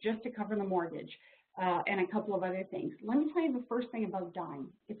insurance is just to cover the mortgage and a couple of other things. Let me tell you the first thing about dying.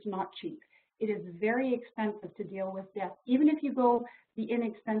 It's not cheap. It is very expensive to deal with death, even if you go the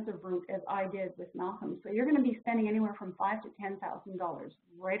inexpensive route as I did with Malcolm. So you're going to be spending anywhere from $5,000 to $10,000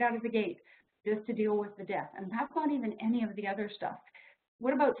 right out of the gate just to deal with the death. And that's not even any of the other stuff.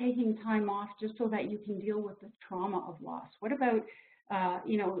 What about taking time off just so that you can deal with the trauma of loss? What about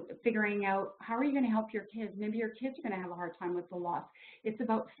figuring out how are you going to help your kids? Maybe your kids are going to have a hard time with the loss. It's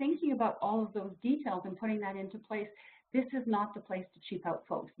about thinking about all of those details and putting that into place. This is not the place to cheap out,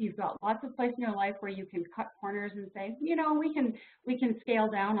 folks. You've got lots of places in your life where you can cut corners and say, we can scale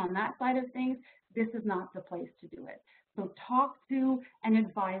down on that side of things. This is not the place to do it. So talk to an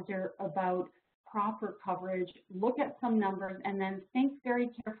advisor about proper coverage, look at some numbers, and then think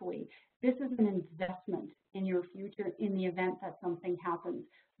very carefully. This is an investment in your future in the event that something happens.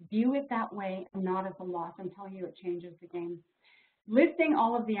 View it that way and not as a loss. I'm telling you, it changes the game. Listing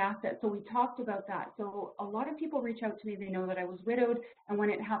all of the assets. So we talked about that. So a lot of people reach out to me. They know that I was widowed. And when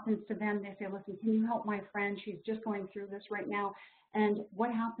it happens to them, they say, listen, can you help my friend? She's just going through this right now. And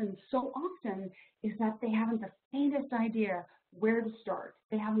what happens so often is that they haven't the faintest idea where to start.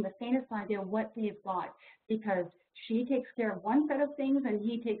 They haven't the faintest idea what they've got because she takes care of one set of things and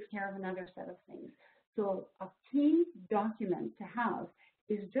he takes care of another set of things. So a key document to have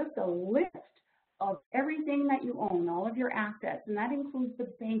is just a list of everything that you own, all of your assets, and that includes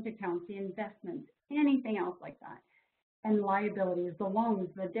the bank accounts, the investments, anything else like that, and liabilities, the loans,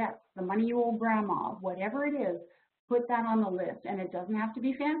 the debts, the money you owe grandma, whatever it is, put that on the list. And it doesn't have to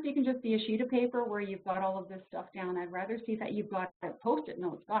be fancy. It can just be a sheet of paper where you've got all of this stuff down. I'd rather see that you've got Post-it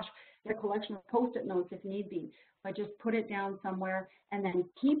notes. Gosh, a collection of Post-it notes if need be. But just put it down somewhere and then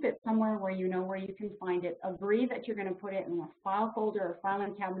keep it somewhere where you know where you can find it. Agree that you're going to put it in a file folder or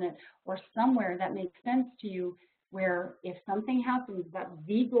filing cabinet or somewhere that makes sense to you where if something happens, that's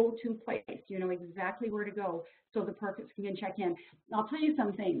the go-to place. You know exactly where to go so the person can check in. I'll tell you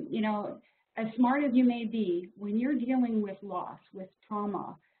something, as smart as you may be, when you're dealing with loss, with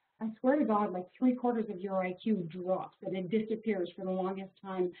trauma, I swear to God, like 3/4 of your IQ drops and it disappears for the longest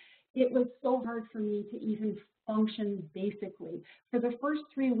time. It was so hard for me to even function basically. For the first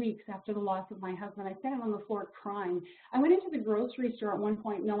 3 weeks after the loss of my husband, I sat on the floor crying. I went into the grocery store at one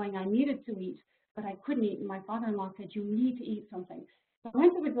point knowing I needed to eat, but I couldn't eat. And my father-in-law said, you need to eat something. So I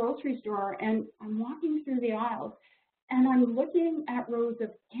went to the grocery store and I'm walking through the aisles and I'm looking at rows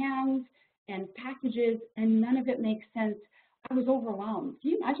of cans and packages and none of it makes sense. I was overwhelmed.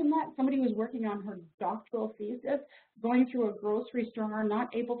 Can you imagine that? Somebody was working on her doctoral thesis, going through a grocery store,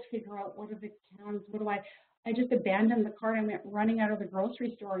 not able to figure out what are the cans, what do I just abandoned the cart and went running out of the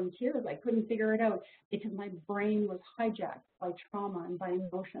grocery store in tears. I couldn't figure it out because my brain was hijacked by trauma and by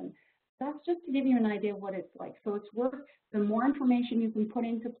emotion. That's just to give you an idea of what it's like. So it's worth the more information you can put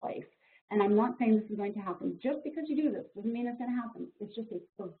into place. And I'm not saying this is going to happen. Just because you do this doesn't mean it's going to happen. It's just a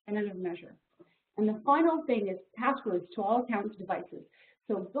preventative measure. And the final thing is passwords to all accounts devices.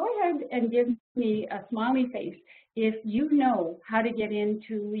 So go ahead and give me a smiley face if you know how to get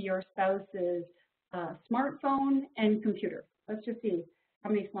into your spouse's smartphone and computer. Let's just see how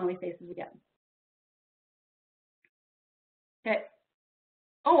many smiley faces we get. Okay.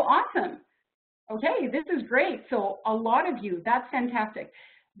 Oh, awesome. Okay, this is great. So a lot of you, that's fantastic.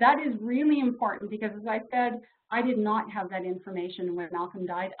 That is really important because, as I said, I did not have that information when Malcolm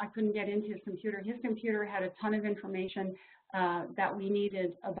died. I couldn't get into his computer. His computer had a ton of information that we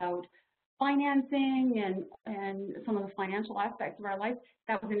needed about financing and some of the financial aspects of our life.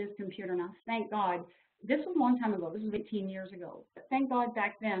 That was in his computer. Now, thank God, this was a long time ago. This was 18 years ago. But thank God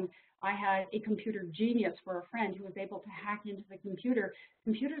back then I had a computer genius for a friend who was able to hack into the computer.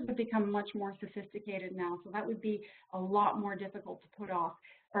 Computers have become much more sophisticated now, so that would be a lot more difficult to put off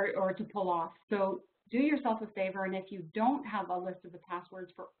or to pull off. So do yourself a favor, and if you don't have a list of the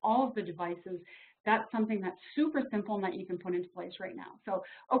passwords for all of the devices, that's something that's super simple and that you can put into place right now. So,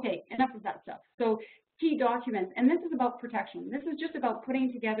 okay, enough of that stuff. So key documents, and this is about protection. This is just about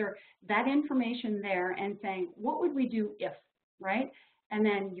putting together that information there and saying, what would we do if, right? And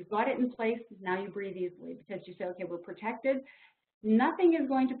then you've got it in place, now you breathe easily because you say, okay, we're protected. Nothing is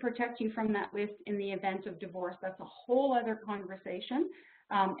going to protect you from that list in the event of divorce. That's a whole other conversation.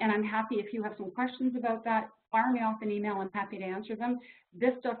 And I'm happy if you have some questions about that, fire me off an email. I'm happy to answer them.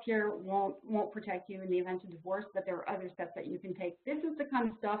 This stuff here won't protect you in the event of divorce, but there are other steps that you can take. This is the kind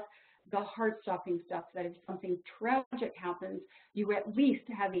of stuff, the heart-stopping stuff, that if something tragic happens, you at least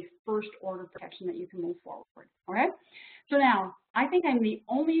have a first-order protection that you can move forward. All right? So now, I think I'm the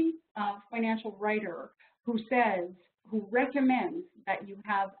only financial writer who recommends that you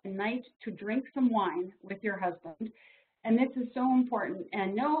have a night to drink some wine with your husband. And this is so important.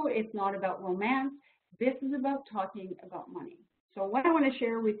 And no, it's not about romance. This is about talking about money. So what I want to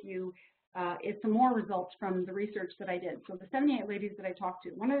share with you is some more results from the research that I did. So the 78 ladies that I talked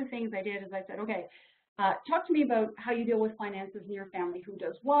to, one of the things I did is I said, okay, talk to me about how you deal with finances in your family, who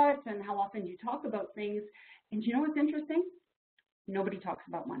does what, and how often you talk about things. And you know what's interesting? Nobody talks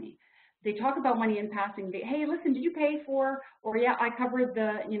about money. They talk about money in passing. Hey, listen, did you pay for, or yeah, I covered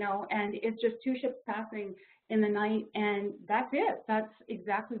the, and it's just two ships passing in the night, and that's it. That's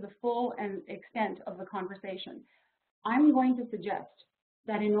exactly the full and extent of the conversation. I'm going to suggest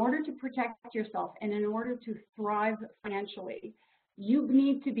that in order to protect yourself and in order to thrive financially, you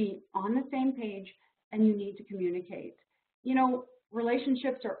need to be on the same page and you need to communicate.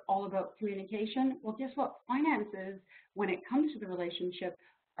 Relationships are all about communication. Well, guess what? Finances, when it comes to the relationship,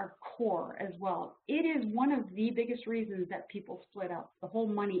 are core as well. It is one of the biggest reasons that people split up, the whole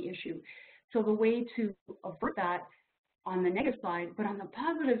money issue. So the way to avert that on the negative side, but on the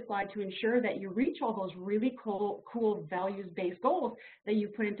positive side, to ensure that you reach all those really cool values-based goals that you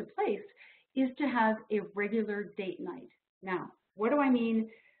put into place, is to have a regular date night. Now, what do I mean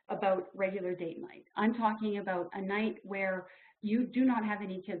about regular date night? I'm talking about a night where you do not have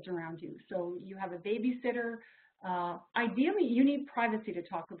any kids around you. So you have a babysitter. Ideally, you need privacy to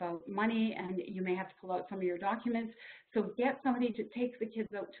talk about money, and you may have to pull out some of your documents. So get somebody to take the kids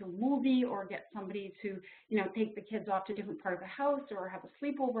out to a movie, or get somebody to, take the kids off to a different part of the house, or have a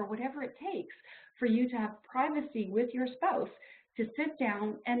sleepover, whatever it takes for you to have privacy with your spouse to sit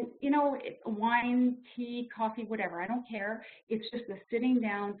down and, wine, tea, coffee, whatever, I don't care. It's just the sitting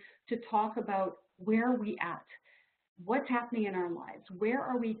down to talk about where are we at. What's happening in our lives? Where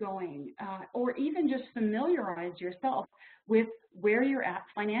are we going? Or even just familiarize yourself with where you're at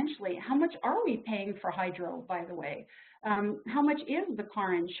financially. How much are we paying for hydro, by the way? How much is the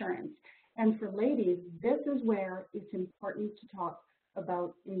car insurance? And for ladies, this is where it's important to talk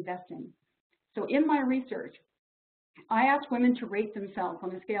about investing. So in my research, I asked women to rate themselves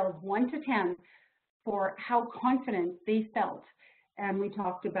on a scale of 1 to 10 for how confident they felt. And we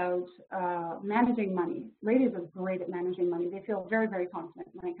talked about managing money. Ladies are great at managing money. They feel very, very confident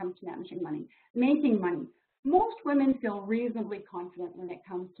when it comes to managing money. Making money. Most women feel reasonably confident when it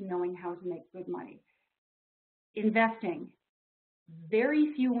comes to knowing how to make good money. Investing.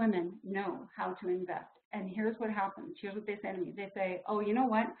 Very few women know how to invest. And here's what happens. Here's what they say to me. They say, oh, you know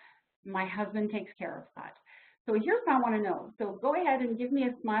what? My husband takes care of that. So here's what I want to know. So go ahead and give me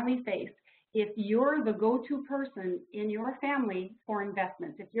a smiley face if you're the go-to person in your family for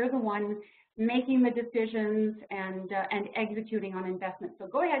investments, if you're the one making the decisions and executing on investments. So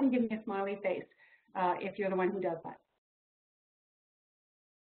go ahead and give me a smiley face if you're the one who does that.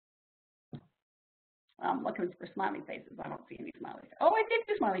 I'm looking for smiley faces. I don't see any smiley faces. Oh, I did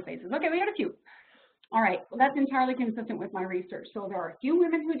do smiley faces. Okay, we got a few. All right, well, that's entirely consistent with my research. So there are a few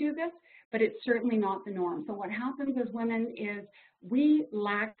women who do this, but it's certainly not the norm. So what happens as women is we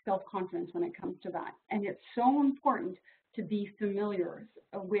lack self-confidence when it comes to that. And it's so important to be familiar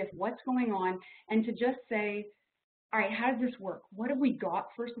with what's going on and to just say, all right, how does this work? What have we got,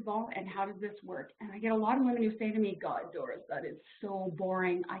 first of all, and how does this work? And I get a lot of women who say to me, God, Doris, that is so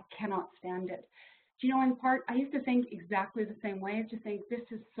boring. I cannot stand it. Do you know, in part, I used to think exactly the same way. I used to think, this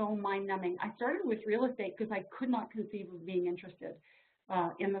is so mind-numbing. I started with real estate because I could not conceive of being interested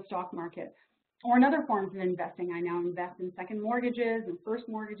in the stock market or in other forms of investing. I now invest in second mortgages and first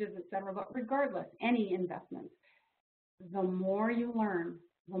mortgages, et cetera. But regardless, any investments, the more you learn,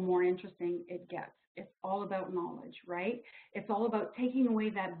 the more interesting it gets. It's all about knowledge, right? It's all about taking away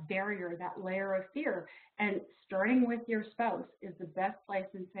that barrier, that layer of fear, and starting with your spouse is the best place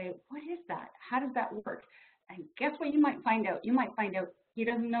and say, what is that? How does that work? And guess what you might find out? You might find out he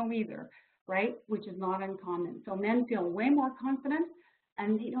doesn't know either, right? Which is not uncommon. So men feel way more confident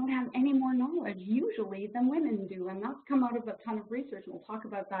and they don't have any more knowledge usually than women do. And that's come out of a ton of research. And we'll talk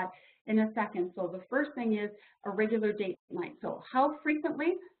about that in a second. So the first thing is a regular date night. So how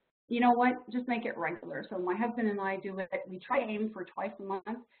frequently? You know what, just make it regular. So my husband and I do it, we try to aim for twice a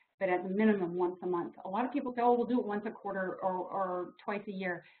month, but at the minimum once a month. A lot of people say, oh, we'll do it once a quarter or twice a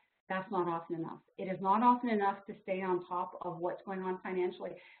year. That's not often enough. It is not often enough to stay on top of what's going on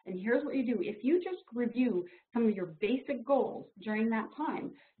financially. And here's what you do. If you just review some of your basic goals during that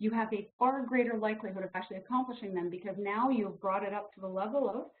time, you have a far greater likelihood of actually accomplishing them because now you've brought it up to the level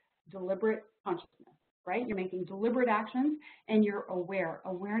of deliberate consciousness. Right? You're making deliberate actions and you're aware.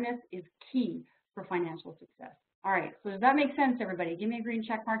 Awareness is key for financial success. All right, so does that make sense, everybody? Give me a green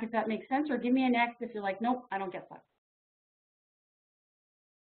check mark if that makes sense, or give me an X if you're like, nope, I don't get that.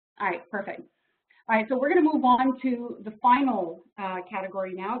 All right, perfect. All right, so we're going to move on to the final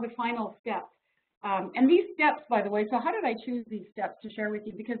category now, the final steps. And these steps, by the way, so how did I choose these steps to share with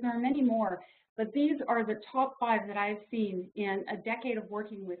you? Because there are many more. But these are the top 5 that I've seen in a decade of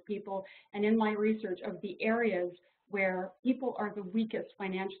working with people and in my research of the areas where people are the weakest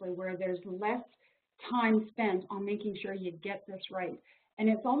financially, where there's less time spent on making sure you get this right. And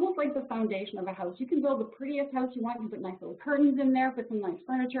it's almost like the foundation of a house. You can build the prettiest house you want, you can put nice little curtains in there, put some nice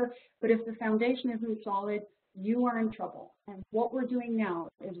furniture, but if the foundation isn't solid, you are in trouble. And what we're doing now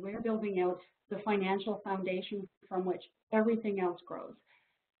is we're building out the financial foundation from which everything else grows.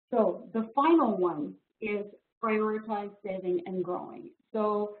 So the final one is prioritize saving and growing.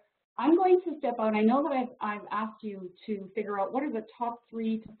 So I'm going to step out. I know that I've asked you to figure out what are the top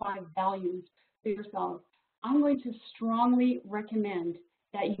 3 to 5 values for yourselves. I'm going to strongly recommend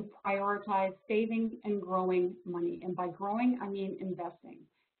that you prioritize saving and growing money. And by growing, I mean investing.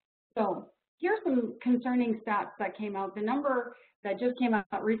 So here's some concerning stats that came out. The number that just came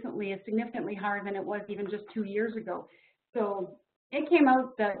out recently is significantly higher than it was even just 2 years ago. So it came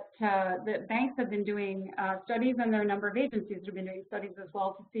out that banks have been doing studies, and there are a number of agencies that have been doing studies as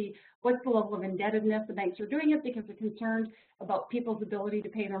well to see what's the level of indebtedness. The banks are doing it because they're concerned about people's ability to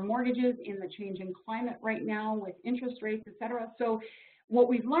pay their mortgages in the changing climate right now with interest rates, et cetera. So what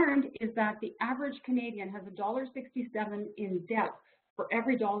we've learned is that the average Canadian has $1.67 in debt for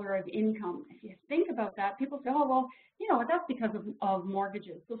every dollar of income. If you think about that, people say, oh, well, you know, that's because of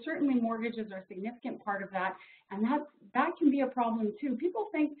mortgages. So certainly mortgages are a significant part of that, and that can be a problem too. People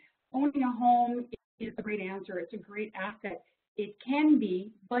think owning a home is a great answer. It's a great asset. It can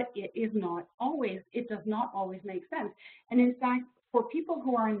be, but it is not always. It does not always make sense. And in fact, for people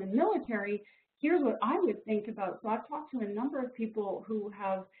who are in the military, here's what I would think about. So I've talked to a number of people who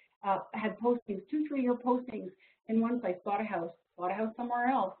have had postings, 2-3-year postings in one place, bought a house somewhere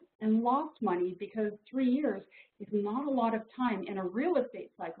else, and lost money because 3 years is not a lot of time in a real estate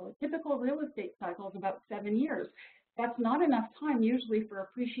cycle. A typical real estate cycle is about 7 years. That's not enough time usually for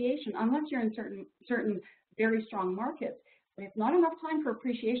appreciation unless you're in certain very strong markets, but it's not enough time for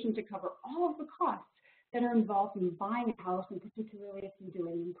appreciation to cover all of the costs that are involved in buying a house, and particularly if you're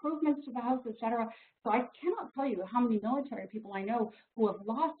doing improvements to the house, etc. So I cannot tell you how many military people I know who have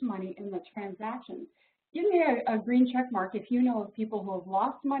lost money in the transactions. Give me a green check mark if you know of people who have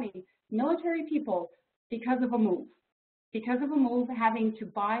lost money, military people, because of a move. Because of a move, having to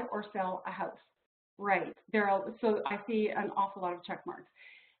buy or sell a house. Right. So I see an awful lot of check marks.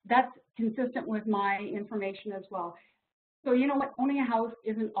 That's consistent with my information as well. So you know what? Owning a house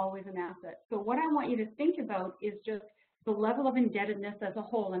isn't always an asset. So what I want you to think about is just the level of indebtedness as a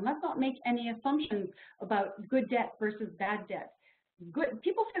whole. And let's not make any assumptions about good debt versus bad debt.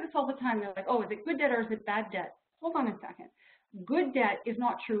 People say this all the time. They're like, oh, is it good debt or is it bad debt? Hold on a second. Good debt is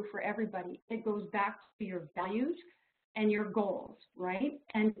not true for everybody. It goes back to your values and your goals, right?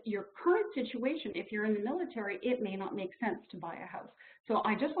 And your current situation, if you're in the military, it may not make sense to buy a house. So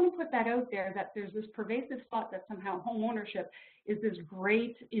I just want to put that out there, that there's this pervasive thought that somehow home ownership is this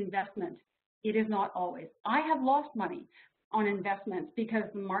great investment. It is not always. I have lost money on investments because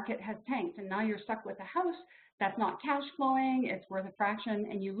the market has tanked, and now you're stuck with a house that's not cash flowing, it's worth a fraction,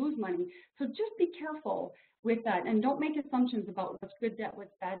 and you lose money. So just be careful with that, and don't make assumptions about what's good debt,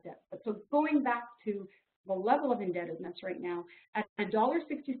 what's bad debt. But so going back to the level of indebtedness right now, at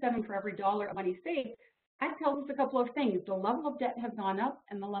 $1.67 for every dollar of money saved, that tells us a couple of things. The level of debt has gone up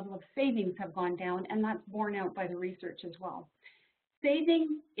and the level of savings have gone down, and that's borne out by the research as well.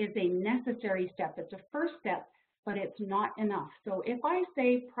 Saving is a necessary step. It's a first step, but it's not enough. So if I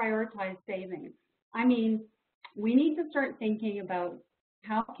say prioritize saving, I mean we need to start thinking about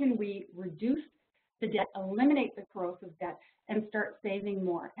how can we reduce the debt, eliminate the corrosive debt, and start saving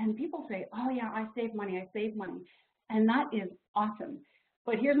more. And people say, oh yeah, I save money, and that is awesome.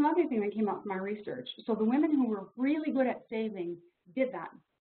 But here's another thing that came out from my research. So the women who were really good at saving did that,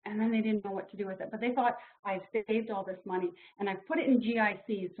 and then they didn't know what to do with it. But they thought, I've saved all this money, and I've put it in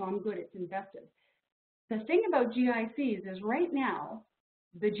GICs, so I'm good, it's invested. The thing about GICs is right now,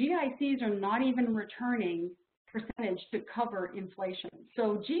 the GICs are not even returning percentage to cover inflation.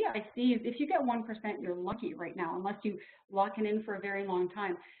 So GICs, if you get 1%, you're lucky right now, unless you lock it in for a very long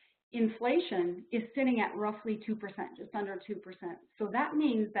time. Inflation is sitting at roughly 2%, just under 2%. So that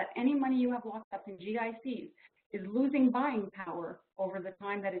means that any money you have locked up in GICs is losing buying power over the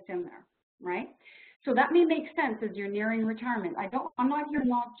time that it's in there, right? So that may make sense as you're nearing retirement. I'm not here to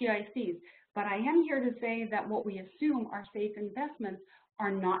knock GICs, but I am here to say that what we assume are safe investments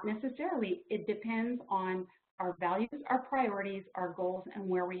are not necessarily. It depends on our values, our priorities, our goals, and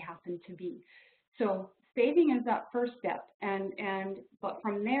where we happen to be. So saving is that first step, but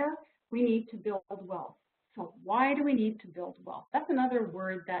from there, we need to build wealth. So why do we need to build wealth? That's another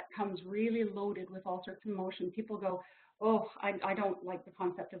word that comes really loaded with all sorts of emotion. People go, oh, I don't like the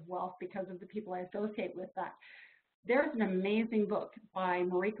concept of wealth because of the people I associate with that. There's an amazing book by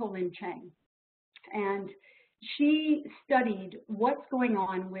Mariko Lynn Chang, and she studied what's going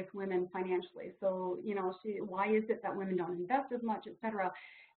on with women financially. So, you know, why is it that women don't invest as much, et cetera.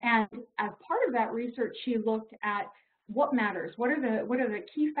 And as part of that research, she looked at what matters. What are the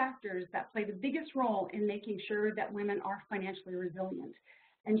key factors that play the biggest role in making sure that women are financially resilient?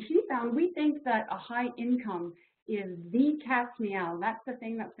 And she found, we think that a high income is the cat's meow. That's the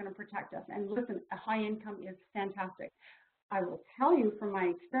thing that's going to protect us. And listen, a high income is fantastic. I will tell you from my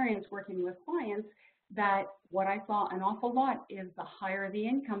experience working with clients that what I saw an awful lot is the higher the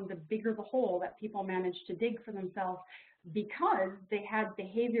income, the bigger the hole that people manage to dig for themselves, because they had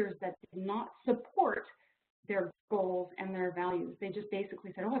behaviors that did not support their goals and their values. They just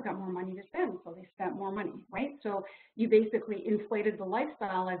basically said, oh, I've got more money to spend, so they spent more money, right? So you basically inflated the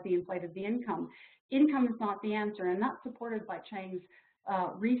lifestyle as they inflated the income. Income is not the answer, and that's supported by Chang's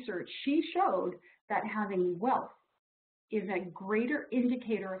research. She showed that having wealth is a greater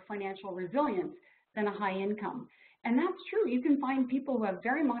indicator of financial resilience than a high income. And that's true. You can find people who have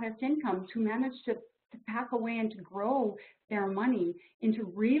very modest incomes who manage to pack away and to grow their money into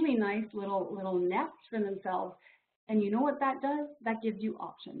really nice little nests for themselves. And you know what that does? That gives you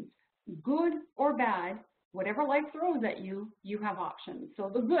options. Good or bad, whatever life throws at you, you have options. So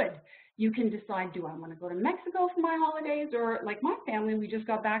the good, you can decide, do I want to go to Mexico for my holidays? Or like my family, we just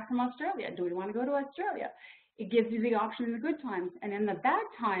got back from Australia. Do we want to go to Australia? It gives you the option in the good times. And in the bad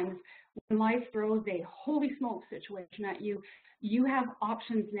times, when life throws a holy smoke situation at you, you have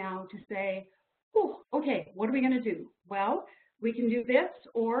options now to say, oh, okay, what are we going to do? Well, we can do this,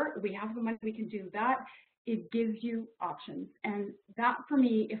 or we have the money, we can do that. It gives you options. And that, for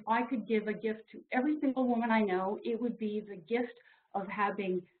me, if I could give a gift to every single woman I know, it would be the gift of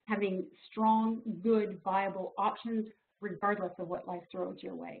having strong, good, viable options, regardless of what life throws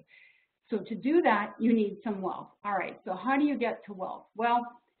your way. So to do that, you need some wealth. All right, so how do you get to wealth? Well,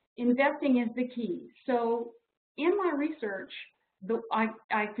 investing is the key. So in my research,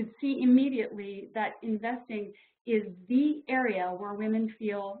 I could see immediately that investing is the area where women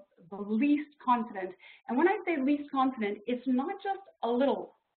feel the least confident. And when I say least confident, it's not just a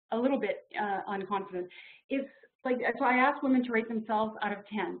little bit unconfident. It's like, so I asked women to rate themselves out of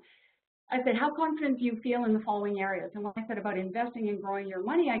 10. I said, how confident do you feel in the following areas? And when I said about investing and growing your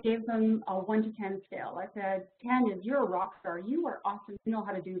money, I gave them a 1 to 10 scale. I said, 10 is you're a rock star. You are awesome. You know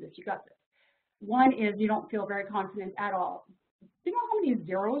how to do this. You got this. 1 is you don't feel very confident at all. Do you know how many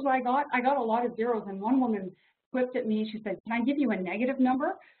zeros I got? I got a lot of zeros, and one woman quipped at me. She said, can I give you a negative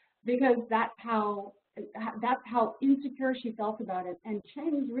number? Because that's how insecure she felt about it. And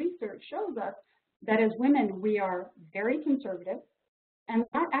Cheng's research shows us that as women, we are very conservative. And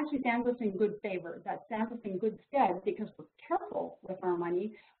that actually stands us in good favor. That stands us in good stead because we're careful with our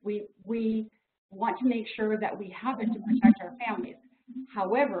money. We want to make sure that we have it to protect our families.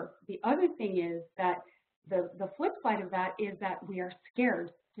 However, the other thing is that the flip side of that is that we are scared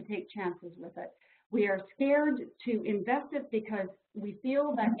to take chances with it. We are scared to invest it because we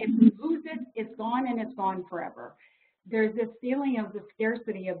feel that if we lose it, it's gone and it's gone forever. There's this feeling of the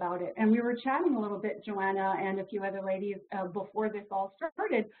scarcity about it. And we were chatting a little bit, Joanna and a few other ladies before this all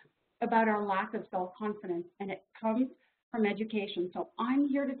started, about our lack of self-confidence, and it comes from education. So I'm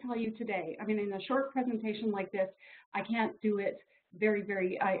here to tell you today, I mean, in a short presentation like this, I can't do it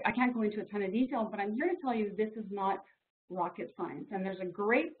I can't go into a ton of detail, but I'm here to tell you this is not rocket science. And there's a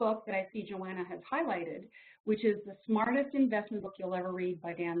great book that I see Joanna has highlighted, which is The Smartest Investment Book You'll Ever Read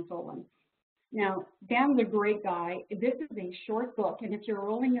by Dan Zolan. Now, Dan's a great guy. This is a short book, and if you're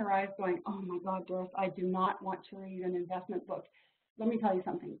rolling your eyes going, oh my God, Doris, I do not want to read an investment book, let me tell you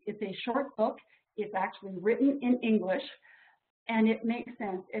something. It's a short book. It's actually written in English, and it makes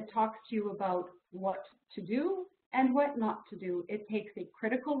sense. It talks to you about what to do and what not to do. It takes a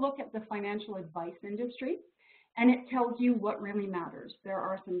critical look at the financial advice industry, and it tells you what really matters. There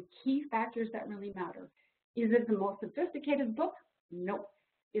are some key factors that really matter. Is it the most sophisticated book? Nope.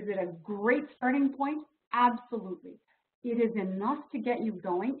 Is it a great starting point? Absolutely. It is enough to get you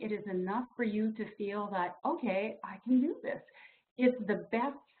going. It is enough for you to feel that, okay, I can do this. It's the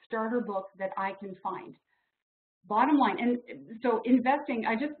best starter book that I can find. Bottom line, and so investing,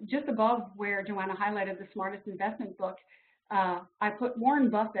 I just above where Joanna highlighted the smartest investment book, I put Warren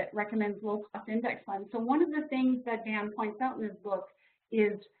Buffett recommends low-cost index funds. So one of the things that Dan points out in his book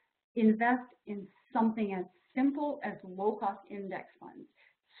is invest in something as simple as low-cost index funds.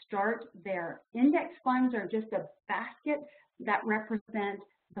 Start there. Index funds are just a basket that represent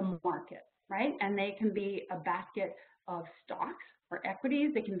the market, right? And they can be a basket of stocks or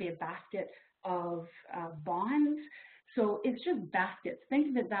equities. They can be a basket of bonds. So it's just baskets. Think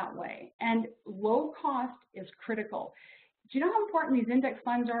of it that way. And low cost is critical. Do you know how important these index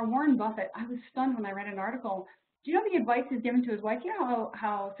funds are? Warren Buffett, I was stunned when I read an article. Do you know the advice he's given to his wife? You know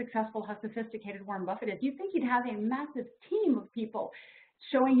how successful, how sophisticated Warren Buffett is? Do you think he'd have a massive team of people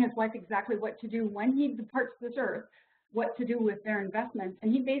showing his wife exactly what to do when he departs this earth, what to do with their investments?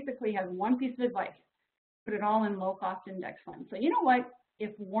 And he basically has one piece of advice: put it all in low-cost index funds. So you know what? If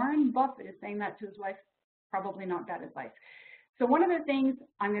Warren Buffett is saying that to his wife, probably not bad advice. So one of the things,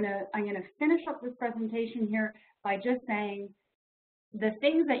 I'm gonna finish up this presentation here by just saying the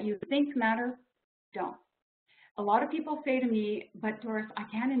things that you think matter don't. A lot of people say to me, but Doris, I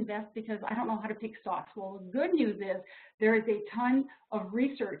can't invest because I don't know how to pick stocks. Well, the good news is there is a ton of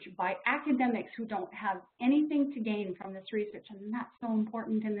research by academics who don't have anything to gain from this research, and that's so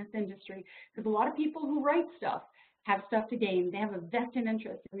important in this industry because a lot of people who write stuff have stuff to gain. They have a vested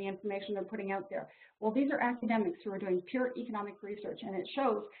interest in the information they're putting out there. Well, these are academics who are doing pure economic research, and it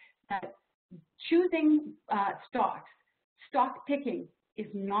shows that choosing stock picking is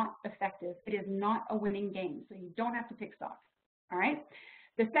not effective. It is not a winning game, so you don't have to pick stocks, all right?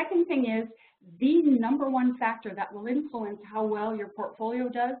 The second thing is the number one factor that will influence how well your portfolio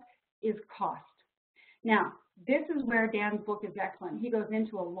does is cost. Now, this is where Dan's book is excellent. He goes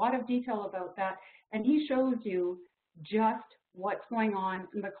into a lot of detail about that, and he shows you just what's going on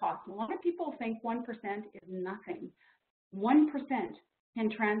in the cost. A lot of people think 1% is nothing. 1%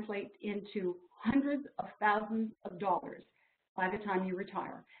 can translate into hundreds of thousands of dollars by the time you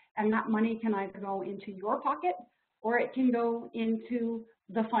retire. And that money can either go into your pocket, or it can go into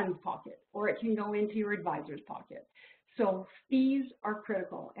the fund's pocket, or it can go into your advisor's pocket. So fees are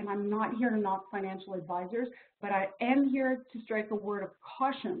critical, and I'm not here to knock financial advisors, but I am here to strike a word of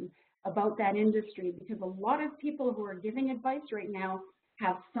caution about that industry, because a lot of people who are giving advice right now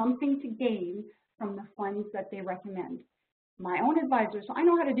have something to gain from the funds that they recommend. my own advisor, so I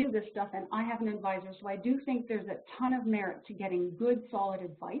know how to do this stuff, and I have an advisor, so I do think there's a ton of merit to getting good, solid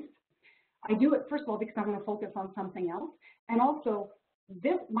advice. I do it, first of all, because I want to focus on something else, and also,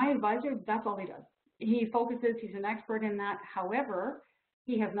 my advisor, that's all he does. He focuses, he's an expert in that. However,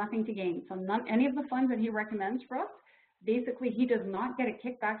 he has nothing to gain. So any of the funds that he recommends for us, basically he does not get a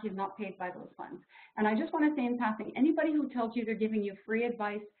kickback. He's not paid by those funds. And I just want to say in passing, anybody who tells you they're giving you free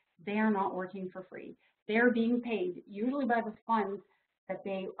advice, they are not working for free. They're being paid, usually by the funds that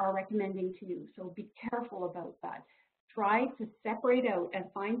they are recommending to you. So be careful about that. Try to separate out and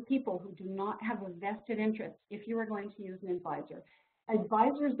find people who do not have a vested interest if you are going to use an advisor.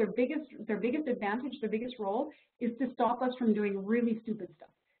 Advisors, their biggest advantage, their biggest role is to stop us from doing really stupid stuff.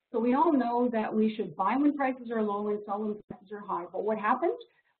 So we all know that we should buy when prices are low and sell when prices are high. But what happens?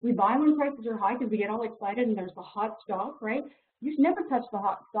 We buy when prices are high because we get all excited and there's the hot stock, right? You should never touch the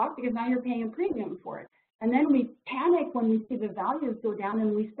hot stock because now you're paying a premium for it. And then we panic when we see the values go down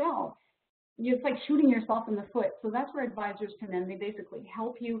and we sell. It's like shooting yourself in the foot. So that's where advisors come in. They basically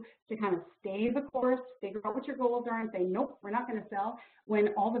help you to kind of stay the course, figure out what your goals are, and say, nope, we're not going to sell. When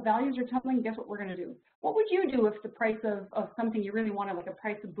all the values are tumbling, guess what we're going to do? What would you do if the price of something you really wanted, like a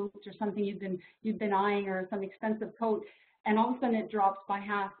price of boots or something you've been eyeing, or some expensive coat, and all of a sudden it drops by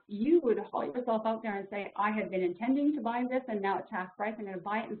half? You would haul yourself out there and say, I had been intending to buy this, and now it's half price. I'm going to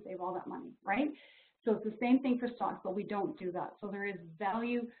buy it and save all that money, right? So it's the same thing for stocks, but we don't do that. So there is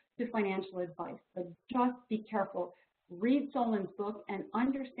value to financial advice, but just be careful. Read Solon's book and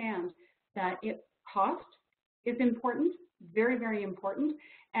understand that cost is important, very, very important,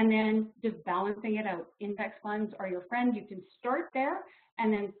 and then just balancing it out. Index funds are your friend. You can start there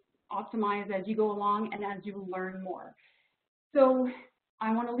and then optimize as you go along and as you learn more. So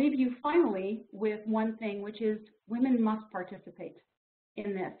I want to leave you finally with one thing, which is women must participate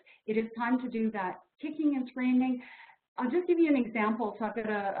in this. It is time to do that kicking and screaming. I'll just give you an example. So I've got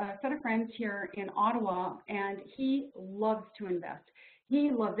a set of friends here in Ottawa, and he loves to invest. He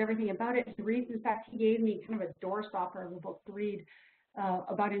loves everything about it. He reads, in fact, he gave me kind of a doorstopper of a book to read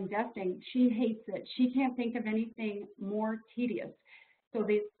about investing. She hates it. She can't think of anything more tedious. So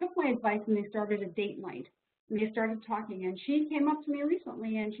they took my advice and they started a date night. And they started talking, and she came up to me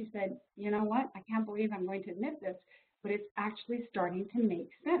recently and she said, you know what, I can't believe I'm going to admit this, but it's actually starting to make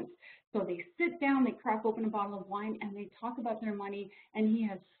sense. So they sit down, they crack open a bottle of wine, and they talk about their money, and he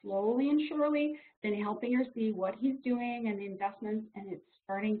has slowly and surely been helping her see what he's doing and the investments, and it's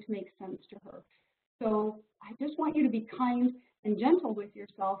starting to make sense to her. So I just want you to be kind and gentle with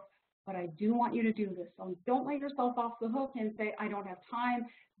yourself, but I do want you to do this. So don't let yourself off the hook and say, I don't have time.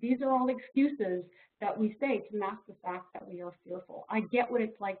 These are all excuses that we say to mask the fact that we are fearful. I get what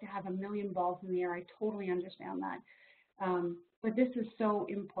it's like to have a million balls in the air. I totally understand that. But this is so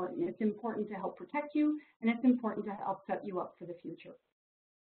important. It's important to help protect you, and it's important to help set you up for the future.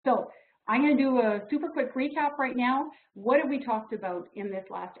 So I'm going to do a super quick recap right now. What have we talked about in this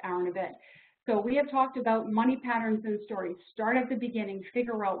last hour and a bit? So we have talked about money patterns and stories. Start at the beginning.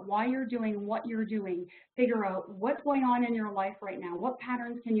 Figure out why you're doing what you're doing. Figure out what's going on in your life right now. What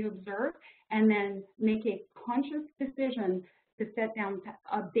patterns can you observe? And then make a conscious decision to set down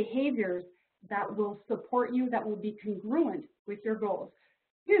behaviors that will support you, that will be congruent with your goals.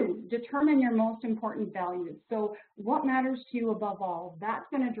 2, determine your most important values. So what matters to you above all? That's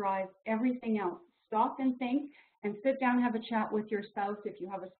going to drive everything else. Stop and think and sit down and have a chat with your spouse, if you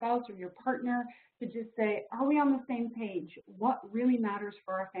have a spouse or your partner, to just say, are we on the same page? What really matters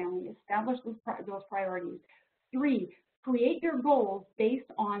for our family? Establish those priorities. 3, create your goals based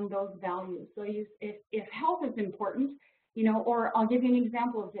on those values. So if health is important, you know, or I'll give you an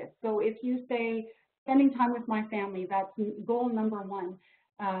example of this. So if you say spending time with my family, that's goal number 1.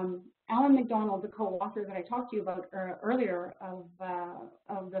 Alan McDonald, the co-author that I talked to you about earlier of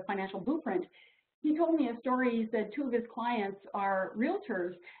the Financial Blueprint, he told me a story. He said 2 of his clients are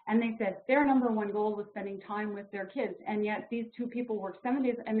realtors, and they said their number 1 goal was spending time with their kids, and yet these 2 people work 7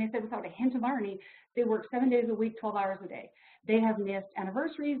 days, and they said without a hint of irony, they work 7 days a week, 12 hours a day. They have missed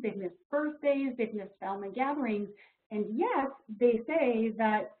anniversaries, they've missed birthdays, they've missed family gatherings, and yet they say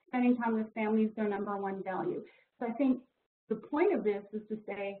that spending time with family is their number 1 value. So I think the point of this is to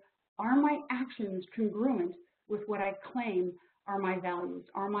say, are my actions congruent with what I claim are my values?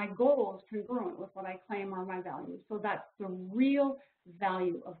 Are my goals congruent with what I claim are my values? So that's the real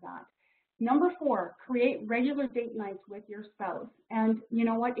value of that. Number 4, create regular date nights with your spouse. And you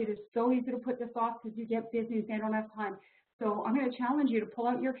know what? It is so easy to put this off because you get busy and say, I don't have time. So I'm going to challenge you to pull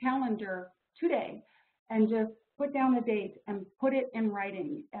out your calendar today and just put down a date and put it in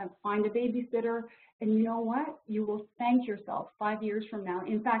writing and find a babysitter. And you know what? You will thank yourself 5 years from now.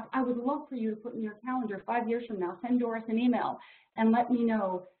 In fact, I would love for you to put in your calendar 5 years from now, send Doris an email and let me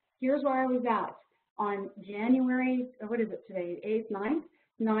know, here's where I was at on January, what is it today, 8th,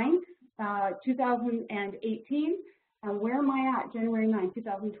 9th, 2018. And where am I at January 9th,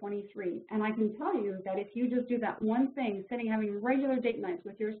 2023? And I can tell you that if you just do that one thing, sitting having regular date nights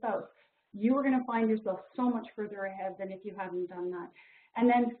with your spouse, you are going to find yourself so much further ahead than if you hadn't done that. And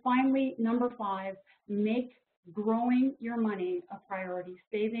then finally, number 5, make growing your money a priority,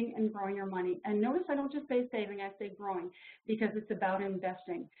 saving and growing your money. And notice I don't just say saving, I say growing, because it's about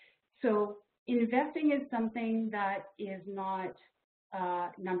investing. So investing is something that is not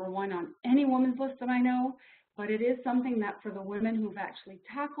number 1 on any woman's list that I know, but it is something that for the women who've actually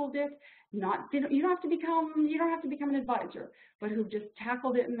tackled it, you don't have to become an advisor, but who've just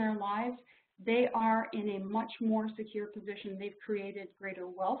tackled it in their lives, they are in a much more secure position. They've created greater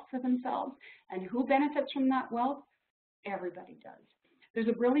wealth for themselves. And who benefits from that wealth? Everybody does. There's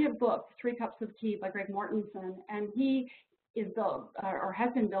a brilliant book, 3 Cups of Tea by Greg Mortensen, and he is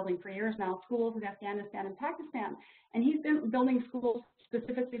has been building for years now schools in Afghanistan and Pakistan. And he's been building schools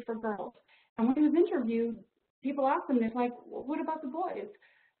specifically for girls. And when he was interviewed, people asked him, they're like, well, what about the boys?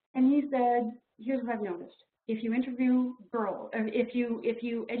 And he said, here's what I've noticed. If you interview girls, if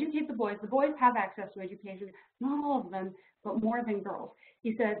you educate the boys have access to education, not all of them, but more than girls.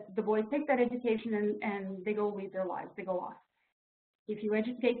 He said, the boys take that education and they go lead their lives, they go off. If you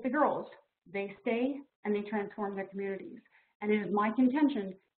educate the girls, they stay and they transform their communities. And it is my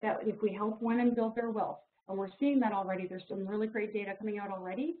contention that if we help women build their wealth, and we're seeing that already, there's some really great data coming out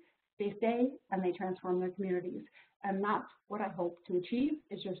already, they stay and they transform their communities. And that's what I hope to achieve,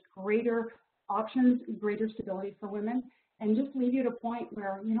 is just greater options, greater stability for women, and just leave you at a point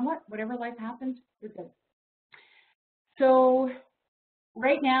where, you know what, whatever life happens, you're good. So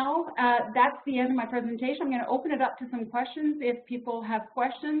right now, that's the end of my presentation. I'm going to open it up to some questions if people have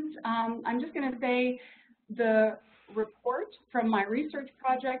questions. I'm just going to say the report from my research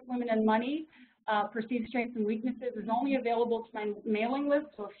project, Women and Money, Perceived Strengths and Weaknesses, is only available to my mailing list.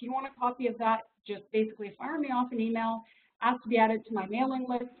 So if you want a copy of that, just basically fire me off an email, ask to be added to my mailing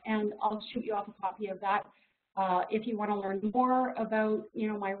list, and I'll shoot you off a copy of that. If you want to learn more about,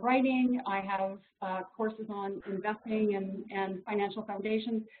 my writing, I have courses on investing and financial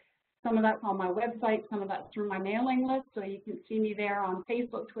foundations. Some of that's on my website, some of that's through my mailing list, so you can see me there on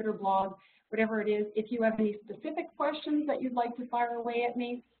Facebook, Twitter, blog, whatever it is. If you have any specific questions that you'd like to fire away at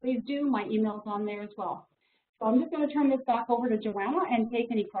me, please do. My email's on there as well. So I'm just going to turn this back over to Joanna and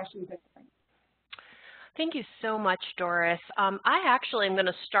take any questions. Thank you so much, Doris. I actually am going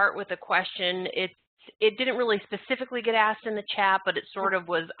to start with a question. It didn't really specifically get asked in the chat, but it sort of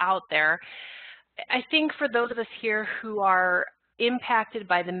was out there. I think for those of us here who are impacted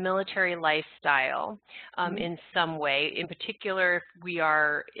by the military lifestyle in some way, in particular if we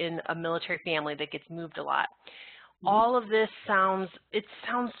are in a military family that gets moved a lot, all of this sounds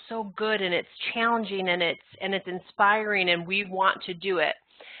so good, and it's challenging, and it's inspiring, and we want to do it.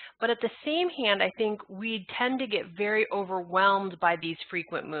 But at the same hand, I think we tend to get very overwhelmed by these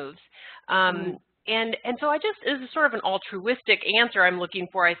frequent moves. And so this is sort of an altruistic answer I'm looking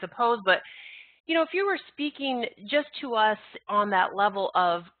for, I suppose, but if you were speaking just to us on that level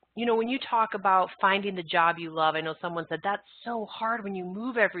of, when you talk about finding the job you love, I know someone said that's so hard when you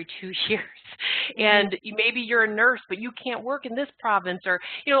move every 2 years, and maybe you're a nurse, but you can't work in this province, or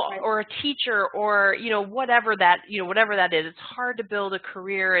or a teacher, or whatever that is. It's hard to build a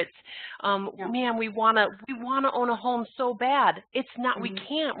career. It's man, we want to own a home so bad. It's not. We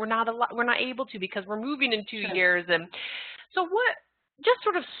can't. We're not able to because we're moving in 2 years. And so just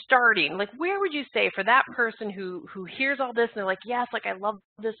sort of starting, like, where would you say for that person who hears all this and they're like, yes, like, I love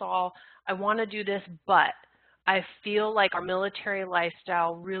this all, I want to do this, but I feel like our military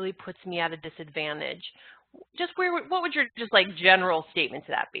lifestyle really puts me at a disadvantage. Just what would your general statement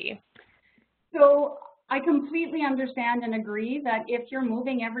to that be? So I completely understand and agree that if you're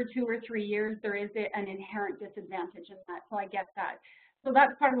moving every 2 or 3 years, there is an inherent disadvantage in that. So I get that. So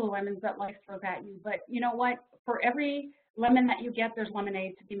that's part of the lemons that life throws at you. But you know what? For every lemon that you get, there's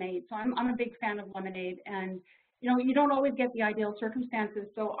lemonade to be made. So I'm a big fan of lemonade, and you don't always get the ideal circumstances.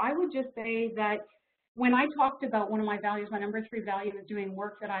 So I would just say that when I talked about one of my values, my number 3 value is doing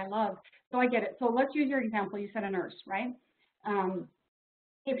work that I love. So I get it. So let's use your example. You said a nurse, right?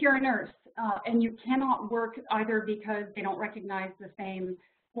 If you're a nurse and you cannot work either because they don't recognize the same,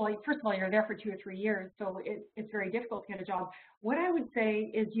 well, first of all, you're there for 2 or 3 years, so it's very difficult to get a job. What I would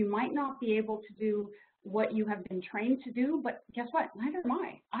say is you might not be able to do what you have been trained to do, but guess what? Neither am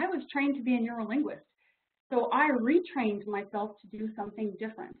I. I was trained to be a neurolinguist. So I retrained myself to do something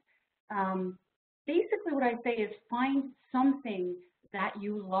different. Basically what I say is find something that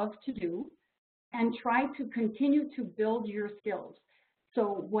you love to do and try to continue to build your skills.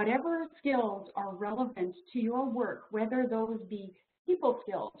 So whatever skills are relevant to your work, whether those be people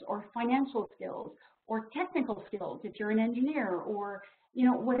skills or financial skills or technical skills, if you're an engineer, or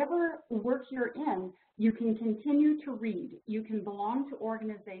whatever work you're in, you can continue to read. You can belong to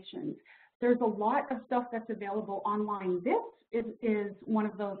organizations. There's a lot of stuff that's available online. This is one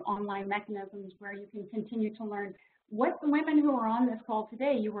of those online mechanisms where you can continue to learn. What the women who are on this call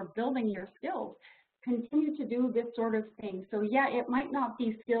today, you are building your skills. Continue to do this sort of thing. So yeah, it might not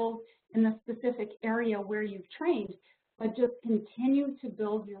be skills in the specific area where you've trained, but just continue to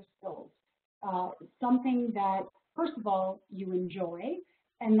build your skills. Something that, first of all, you enjoy,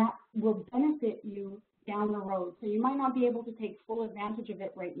 and that will benefit you down the road. So you might not be able to take full advantage of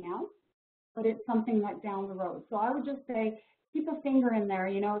it right now, but it's something that down the road. So I would just say, keep a finger in there,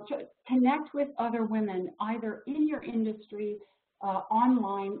 connect with other women, either in your industry,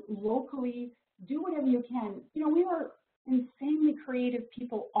 online, locally, do whatever you can. We are insanely creative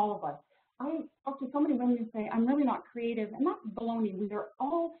people, all of us. I talk to so many women who say, I'm really not creative, and that's baloney. We are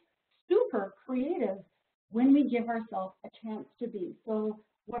all super creative when we give ourselves a chance to be. So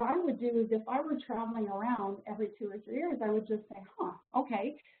what I would do is if I were traveling around every 2 or 3 years, I would just say,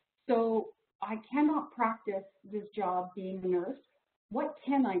 okay, so I cannot practice this job being a nurse. What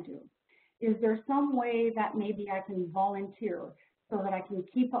can I do? Is there some way that maybe I can volunteer so that I can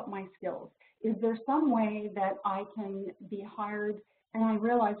keep up my skills? Is there some way that I can be hired? And I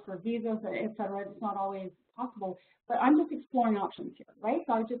realize for visas, et cetera, it's not always possible, but I'm just exploring options here, right?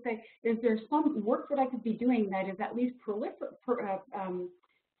 So I would just say, is there some work that I could be doing that is at least slightly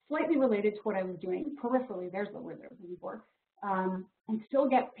related to what I was doing, peripherally, there's the word I was looking for, and still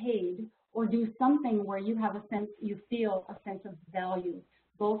get paid, or do something where you have a sense, you feel a sense of value,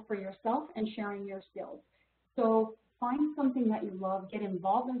 both for yourself and sharing your skills. So find something that you love, get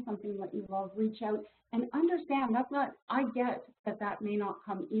involved in something that you love, reach out, and understand that's not, I get that that may not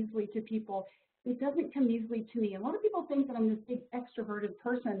come easily to people. It doesn't come easily to me. A lot of people think that I'm this big extroverted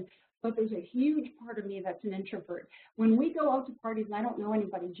person, but there's a huge part of me that's an introvert. When we go out to parties and I don't know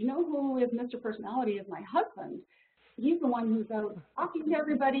anybody, do you know who is Mr. Personality? Is my husband. He's the one who's out talking to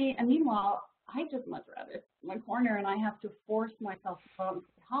everybody, and meanwhile, I just much rather sit in my corner, and I have to force myself to go out and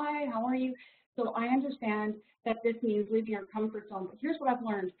say, hi, how are you? So I understand that this means leaving your comfort zone, but here's what I've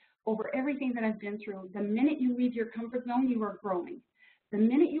learned over everything that I've been through. The minute you leave your comfort zone, you are growing. The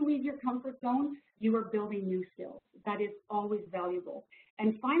minute you leave your comfort zone, you are building new skills. That is always valuable.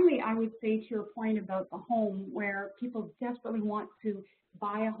 And finally, I would say to your point about the home, where people desperately want to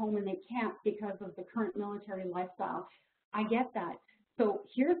buy a home and they can't because of the current military lifestyle. I get that. So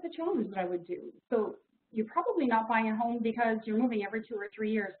here's the challenge that I would do. So you're probably not buying a home because you're moving every 2 or 3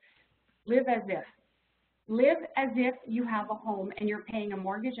 years. Live as if. Live as if you have a home and you're paying a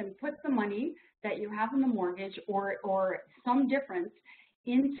mortgage, and put the money that you have in the mortgage or some difference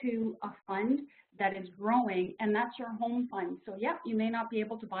into a fund that is growing, and that's your home fund. So yeah, you may not be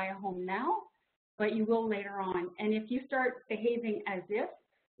able to buy a home now, but you will later on. And if you start behaving as if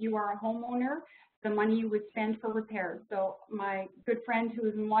you are a homeowner, the money you would spend for repairs. So my good friend who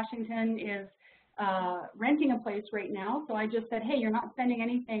is in Washington is renting a place right now. So I just said, hey, you're not spending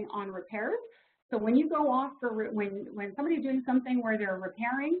anything on repairs. So when you go off for, when somebody's doing something where they're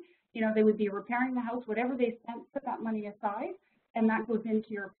repairing, they would be repairing the house, whatever they spent, put that money aside, and that goes into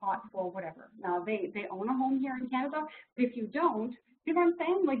your pot for whatever. Now, they own a home here in Canada, but if you don't, you know what I'm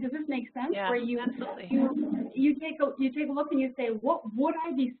saying? Like, does this make sense? Yeah, where you, absolutely. You take a look and you say, what would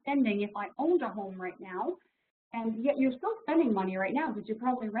I be spending if I owned a home right now? And yet you're still spending money right now because you're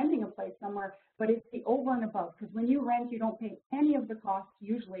probably renting a place somewhere, but it's the over and above. Because when you rent, you don't pay any of the costs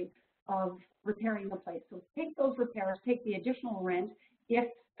usually of repairing the place. So take those repairs, take the additional rent,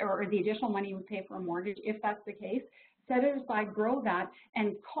 or the additional money you would pay for a mortgage, if that's the case, set it aside, grow that,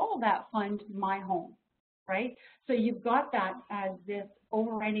 and call that fund My Home, right? So you've got that as this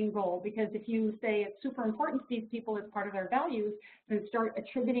overriding goal, because if you say it's super important to these people as part of their values, then start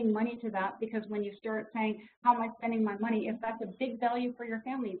attributing money to that, because when you start saying, how am I spending my money, if that's a big value for your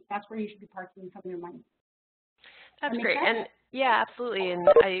family, that's where you should be parking some of your money. That's great. And yeah, absolutely. And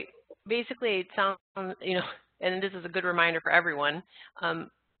basically it sounds, and this is a good reminder for everyone,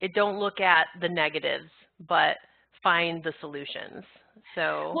 don't look at the negatives, but find the solutions.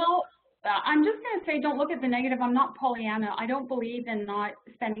 So. Well, I'm just going to say, don't look at the negative. I'm not Pollyanna. I don't believe in not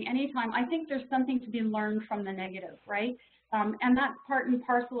spending any time. I think there's something to be learned from the negative, right? And that's part and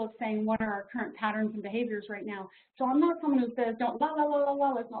parcel of saying what are our current patterns and behaviors right now. So I'm not someone who says, don't,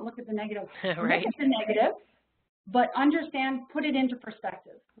 let's not look at the negative. Right. Look at the negative, but understand, put it into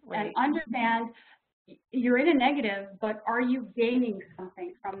perspective. Right. And understand you're in a negative, but are you gaining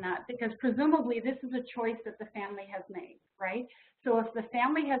something from that? Because presumably this is a choice that the family has made, right? So if the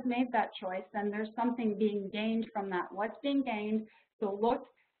family has made that choice, then there's something being gained from that. What's being gained? So look,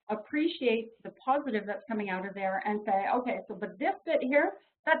 appreciate the positive that's coming out of there and say, okay, so but this bit here,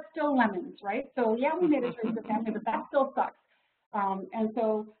 that's still lemons, right? So yeah, we made a choice as a family, but that still sucks. And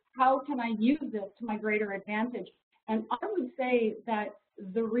so how can I use this to my greater advantage? And I would say that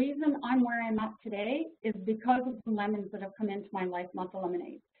the reason I'm where I'm at today is because of the lemons that have come into my life, not the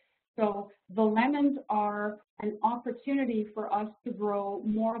lemonade. So the lemons are an opportunity for us to grow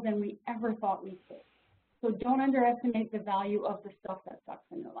more than we ever thought we could. So don't underestimate the value of the stuff that sucks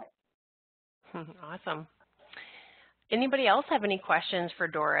in your life. Awesome. Anybody else have any questions for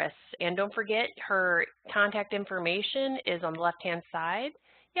Doris? And don't forget, her contact information is on the left-hand side.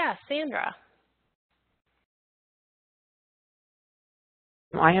 Yeah, Sandra.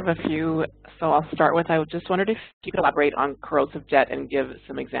 I have a few, so I'll start with, I just wondered if you could elaborate on corrosive debt and give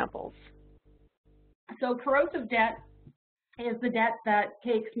some examples. So corrosive debt is the debt that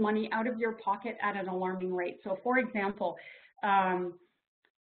takes money out of your pocket at an alarming rate. So for example,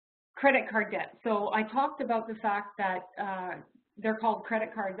 credit card debt. So I talked about the fact that they're called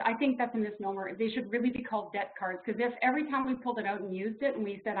credit cards. I think that's a misnomer. They should really be called debt cards, because if every time we pulled it out and used it and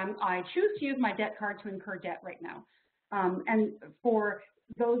we said, I choose to use my debt card to incur debt right now. And for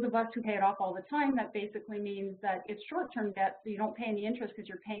those of us who pay it off all the time, that basically means that it's short-term debt, so you don't pay any interest because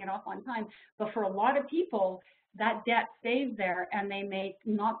you're paying it off on time. But for a lot of people, that debt stays there and they make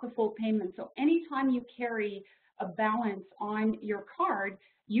not the full payment. So anytime you carry a balance on your card,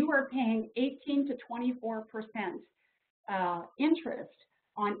 you are paying 18 to 24% interest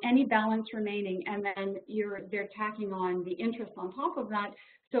on any balance remaining, and then they're tacking on the interest on top of that.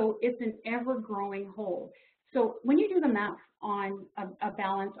 So it's an ever-growing hole. So when you do the math on a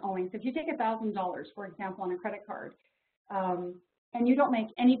balance owing, so if you take $1,000, for example, on a credit card, and you don't make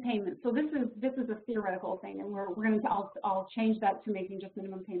any payments, so this is a theoretical thing, and I'll change that to making just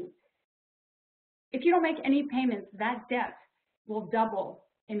minimum payments. If you don't make any payments, that debt will double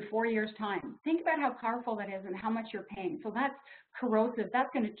in 4 years' time. Think about how powerful that is and how much you're paying. So that's corrosive. That's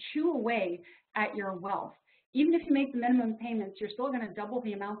going to chew away at your wealth. Even if you make the minimum payments, you're still going to double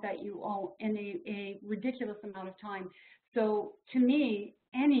the amount that you owe in a ridiculous amount of time. So to me,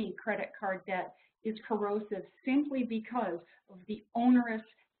 any credit card debt is corrosive simply because of the onerous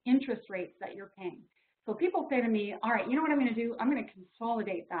interest rates that you're paying. So people say to me, all right, you know what I'm going to do? I'm going to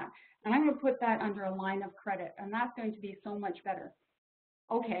consolidate that, and I'm going to put that under a line of credit, and that's going to be so much better.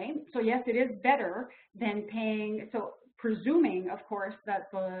 Okay, so yes, it is better than paying, so presuming, of course, that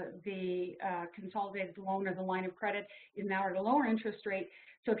the consolidated loan or the line of credit is now at a lower interest rate.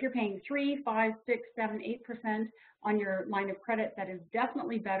 So if you're paying 3, 5, 6, 7, 8% on your line of credit, that is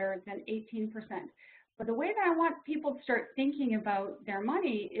definitely better than 18%. But the way that I want people to start thinking about their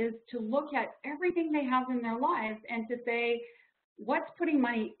money is to look at everything they have in their lives and to say, what's putting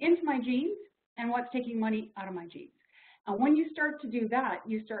money into my jeans and what's taking money out of my jeans. And when you start to do that,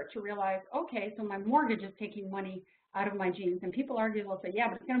 you start to realize, okay, so my mortgage is taking money out of my jeans. And people argue, they'll say, yeah,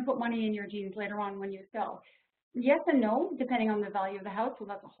 but it's going to put money in your jeans later on when you sell. Yes and no, depending on the value of the house, so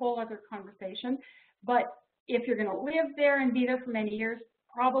that's a whole other conversation. But if you're going to live there and be there for many years,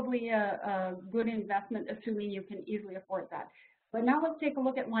 probably a good investment, assuming you can easily afford that. But now let's take a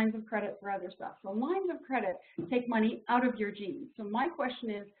look at lines of credit for other stuff. So lines of credit take money out of your jeans. So my question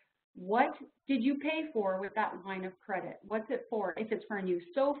is, what did you pay for with that line of credit? What's it for? If it's for a new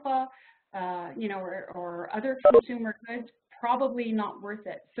sofa, or other consumer goods, probably not worth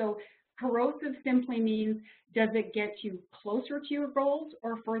it. So corrosive simply means, does it get you closer to your goals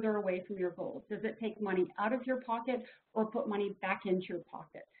or further away from your goals? Does it take money out of your pocket or put money back into your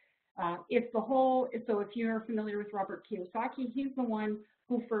pocket? It's the whole, so if you're familiar with Robert Kiyosaki, he's the one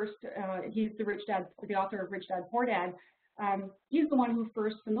who first, he's the author of Rich Dad, Poor Dad. He's the one who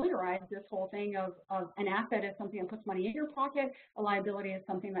first familiarized this whole thing of an asset is something that puts money in your pocket, a liability is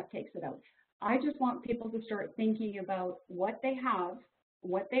something that takes it out. I just want people to start thinking about what they have,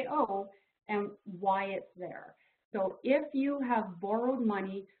 what they owe, and why it's there. So if you have borrowed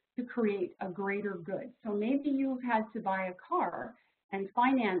money to create a greater good, so maybe you've had to buy a car and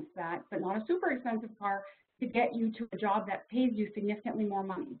finance that, but not a super expensive car, to get you to a job that pays you significantly more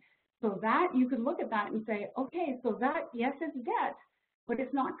money. So that, you could look at that and say, okay, so that, yes, it's debt, but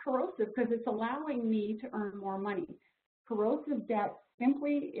it's not corrosive because it's allowing me to earn more money. Corrosive debt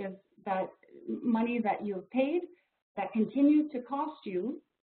simply is that money that you have paid that continues to cost you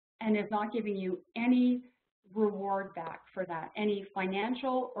and is not giving you any reward back for that, any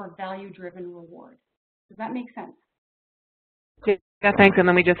financial or value-driven reward. Does that make sense? Yeah, thanks. And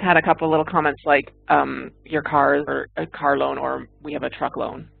then we just had a couple little comments like your cars or a car loan, or we have a truck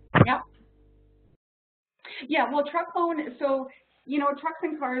loan. Yeah. Yeah, well, truck loan, so, you know, trucks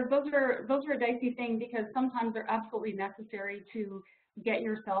and cars, those are a dicey thing because sometimes they're absolutely necessary to get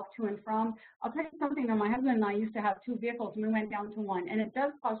yourself to and from. I'll tell you something though, my husband and I used to have 2 vehicles and we went down to 1, and it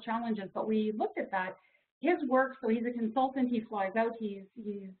does cause challenges, but we looked at that. His work, so he's a consultant, he flies out,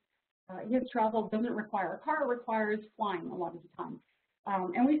 his travel doesn't require a car, it requires flying a lot of the time.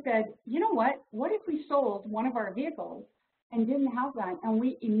 And we said, you know what if we sold one of our vehicles and didn't have that, and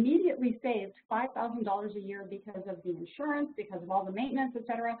we immediately saved $5,000 a year because of the insurance, because of all the maintenance, et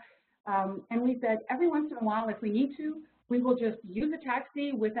cetera. And we said, every once in a while, if we need to, we will just use a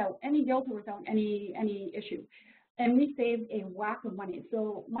taxi without any guilt or without any issue. And we saved a whack of money.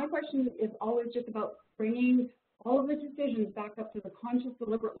 So my question is always just about bringing all of the decisions back up to the conscious,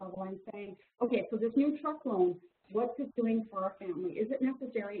 deliberate level and saying, okay, so this new truck loan, what's it doing for our family? Is it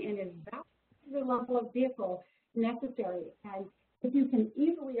necessary? And is that the level of vehicle necessary? And if you can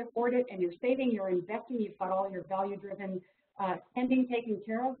easily afford it and you're saving, you're investing, you've got all your value-driven spending taken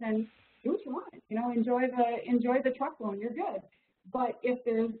care of, then do what you want. You know, enjoy the truck loan. You're good. But if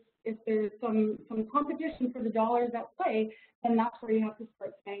there's some competition for the dollars at play, then that's where you have to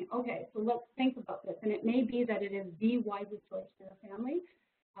start saying, okay, so let's think about this. And it may be that it is the wisest choice for your family,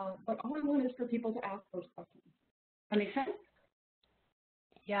 but all I want is for people to ask those questions. That make sense?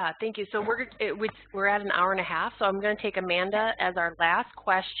 Yeah, thank you. So we're at an hour and a half, so I'm going to take Amanda as our last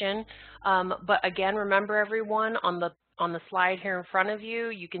question. But again, remember everyone, on the slide here in front of you,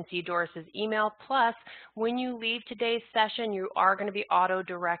 you can see Doris's email. Plus, when you leave today's session, you are going to be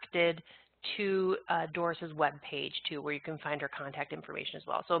auto-directed to Doris's webpage too, where you can find her contact information as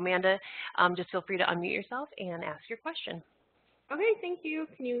well. So Amanda, just feel free to unmute yourself and ask your question. Okay, thank you.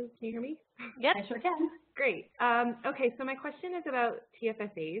 Can you hear me? Yes. I sure can. Great. Okay, so my question is about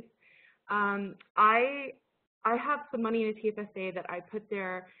TFSAs. I have some money in a TFSA that I put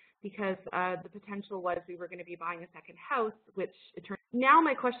there because the potential was we were going to be buying a second house, which it turned. Now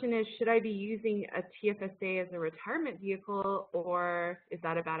my question is, should I be using a TFSA as a retirement vehicle, or is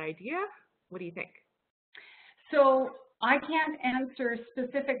that a bad idea? What do you think? So I can't answer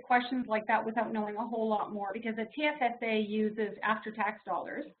specific questions like that without knowing a whole lot more, because a TFSA uses after-tax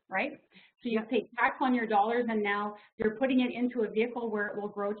dollars, right? So you pay tax on your dollars, and now you're putting it into a vehicle where it will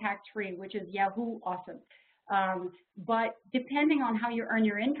grow tax-free, which is yahoo awesome. But depending on how you earn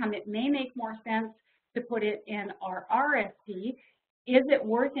your income, it may make more sense to put it in our RSP. Is it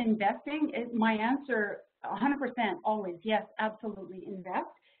worth investing? My answer, 100% always, yes, absolutely invest.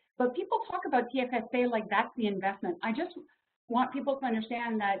 But people talk about TFSA like that's the investment. I just want people to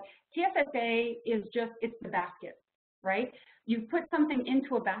understand that TFSA is just, it's the basket, right? You've put something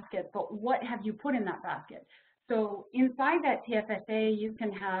into a basket, but what have you put in that basket? So inside that TFSA, you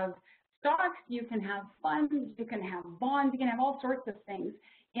can have stocks, you can have funds, you can have bonds, you can have all sorts of things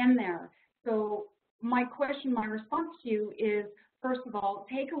in there. So my response to you is, first of all,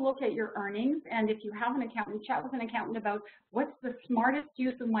 take a look at your earnings, and if you have an accountant, chat with an accountant about what's the smartest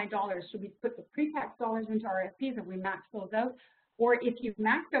use of my dollars. Should we put the pre-tax dollars into RSPs? Have we maxed those out? Or if you've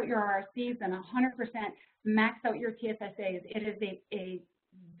maxed out your RSPs, then 100% max out your TFSAs. It is a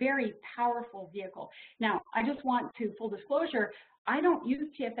very powerful vehicle. Now, I just want to, full disclosure, I don't use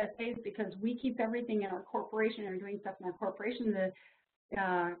TFSAs because we keep everything in our corporation and doing stuff in our corporation. The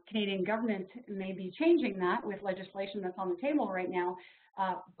Canadian government may be changing that with legislation that's on the table right now,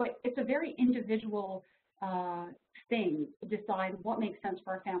 but it's a very individual thing to decide what makes sense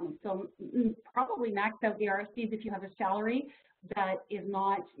for our family. So probably max out the RSPs if you have a salary that is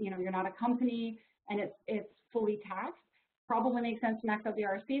not, you know, you're not a company and it's fully taxed. Probably makes sense to max out the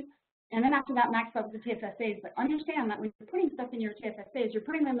RSPs. And then after that, max out the TFSAs. But understand that when you're putting stuff in your TFSAs, you're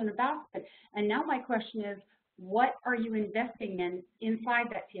putting them in a basket. And now my question is, what are you investing in inside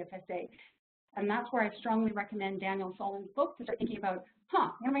that TFSA? And that's where I strongly recommend Daniel Solon's book to start thinking about,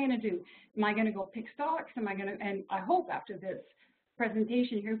 what am I going to do? Am I going to go pick stocks? Am I going to, and I hope after this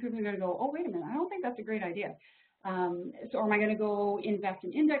presentation here, people are going to go, oh, wait a minute, I don't think that's a great idea. So am I going to go invest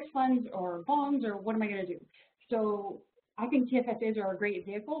in index funds or bonds, or what am I going to do? So I think TFSAs are a great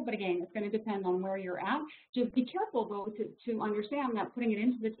vehicle, but again, it's going to depend on where you're at. Just be careful, though, to understand that putting it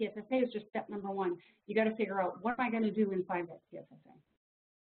into the TFSA is just step number one. You got to figure out, what am I going to do inside that TFSA?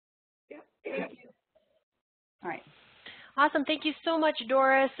 Yeah, thank you. All right. Awesome. Thank you so much,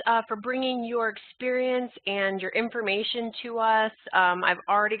 Doris, for bringing your experience and your information to us. I've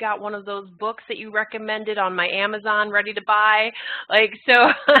already got one of those books that you recommended on my Amazon ready to buy. We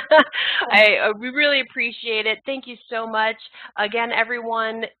really appreciate it. Thank you so much. Again,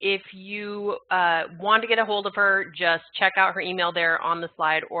 everyone, if you want to get a hold of her, just check out her email there on the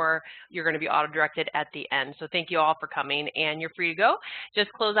slide, or you're going to be auto-directed at the end. So thank you all for coming, and you're free to go.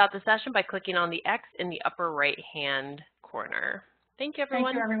 Just close out the session by clicking on the X in the upper right-hand corner. Thank you,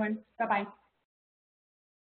 everyone. Thank you, everyone. Bye-bye.